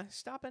for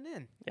stopping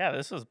in. Yeah,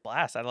 this was a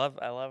blast. I love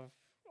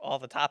all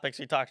the topics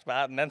we talked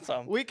about and then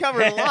some. We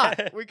covered a lot.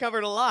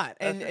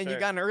 And That's for you sure.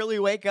 got an early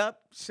wake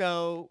up.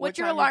 So What's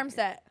your alarm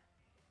set?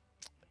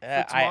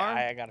 Yeah, for tomorrow?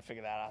 I gotta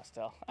figure that out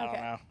still. I don't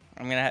Okay. know.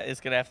 It's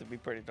gonna have to be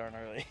pretty darn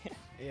early.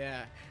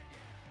 Yeah.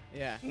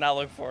 Yeah. Not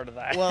looking forward to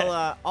that.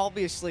 Well, I'll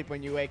be asleep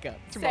when you wake up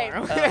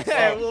tomorrow. So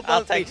We'll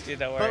I'll both be- text you.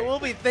 Don't worry. But we'll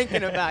be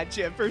thinking about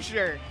you for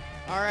sure.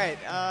 All right.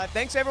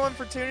 Thanks everyone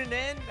for tuning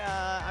in.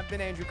 I've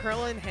been Andrew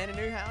Curlin, Hannah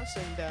Newhouse,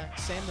 and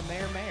Sam the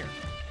Mayor.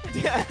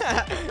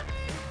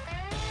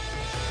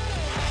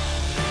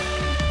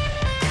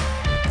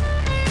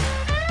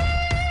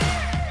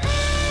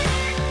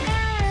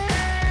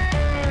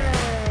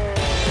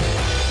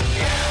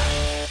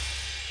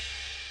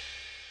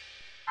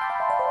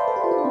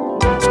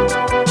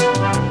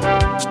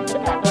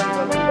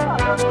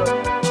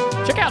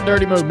 Check out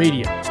Dirty Mo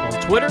Media on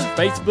Twitter,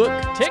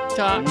 Facebook,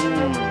 TikTok,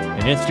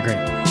 and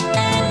Instagram.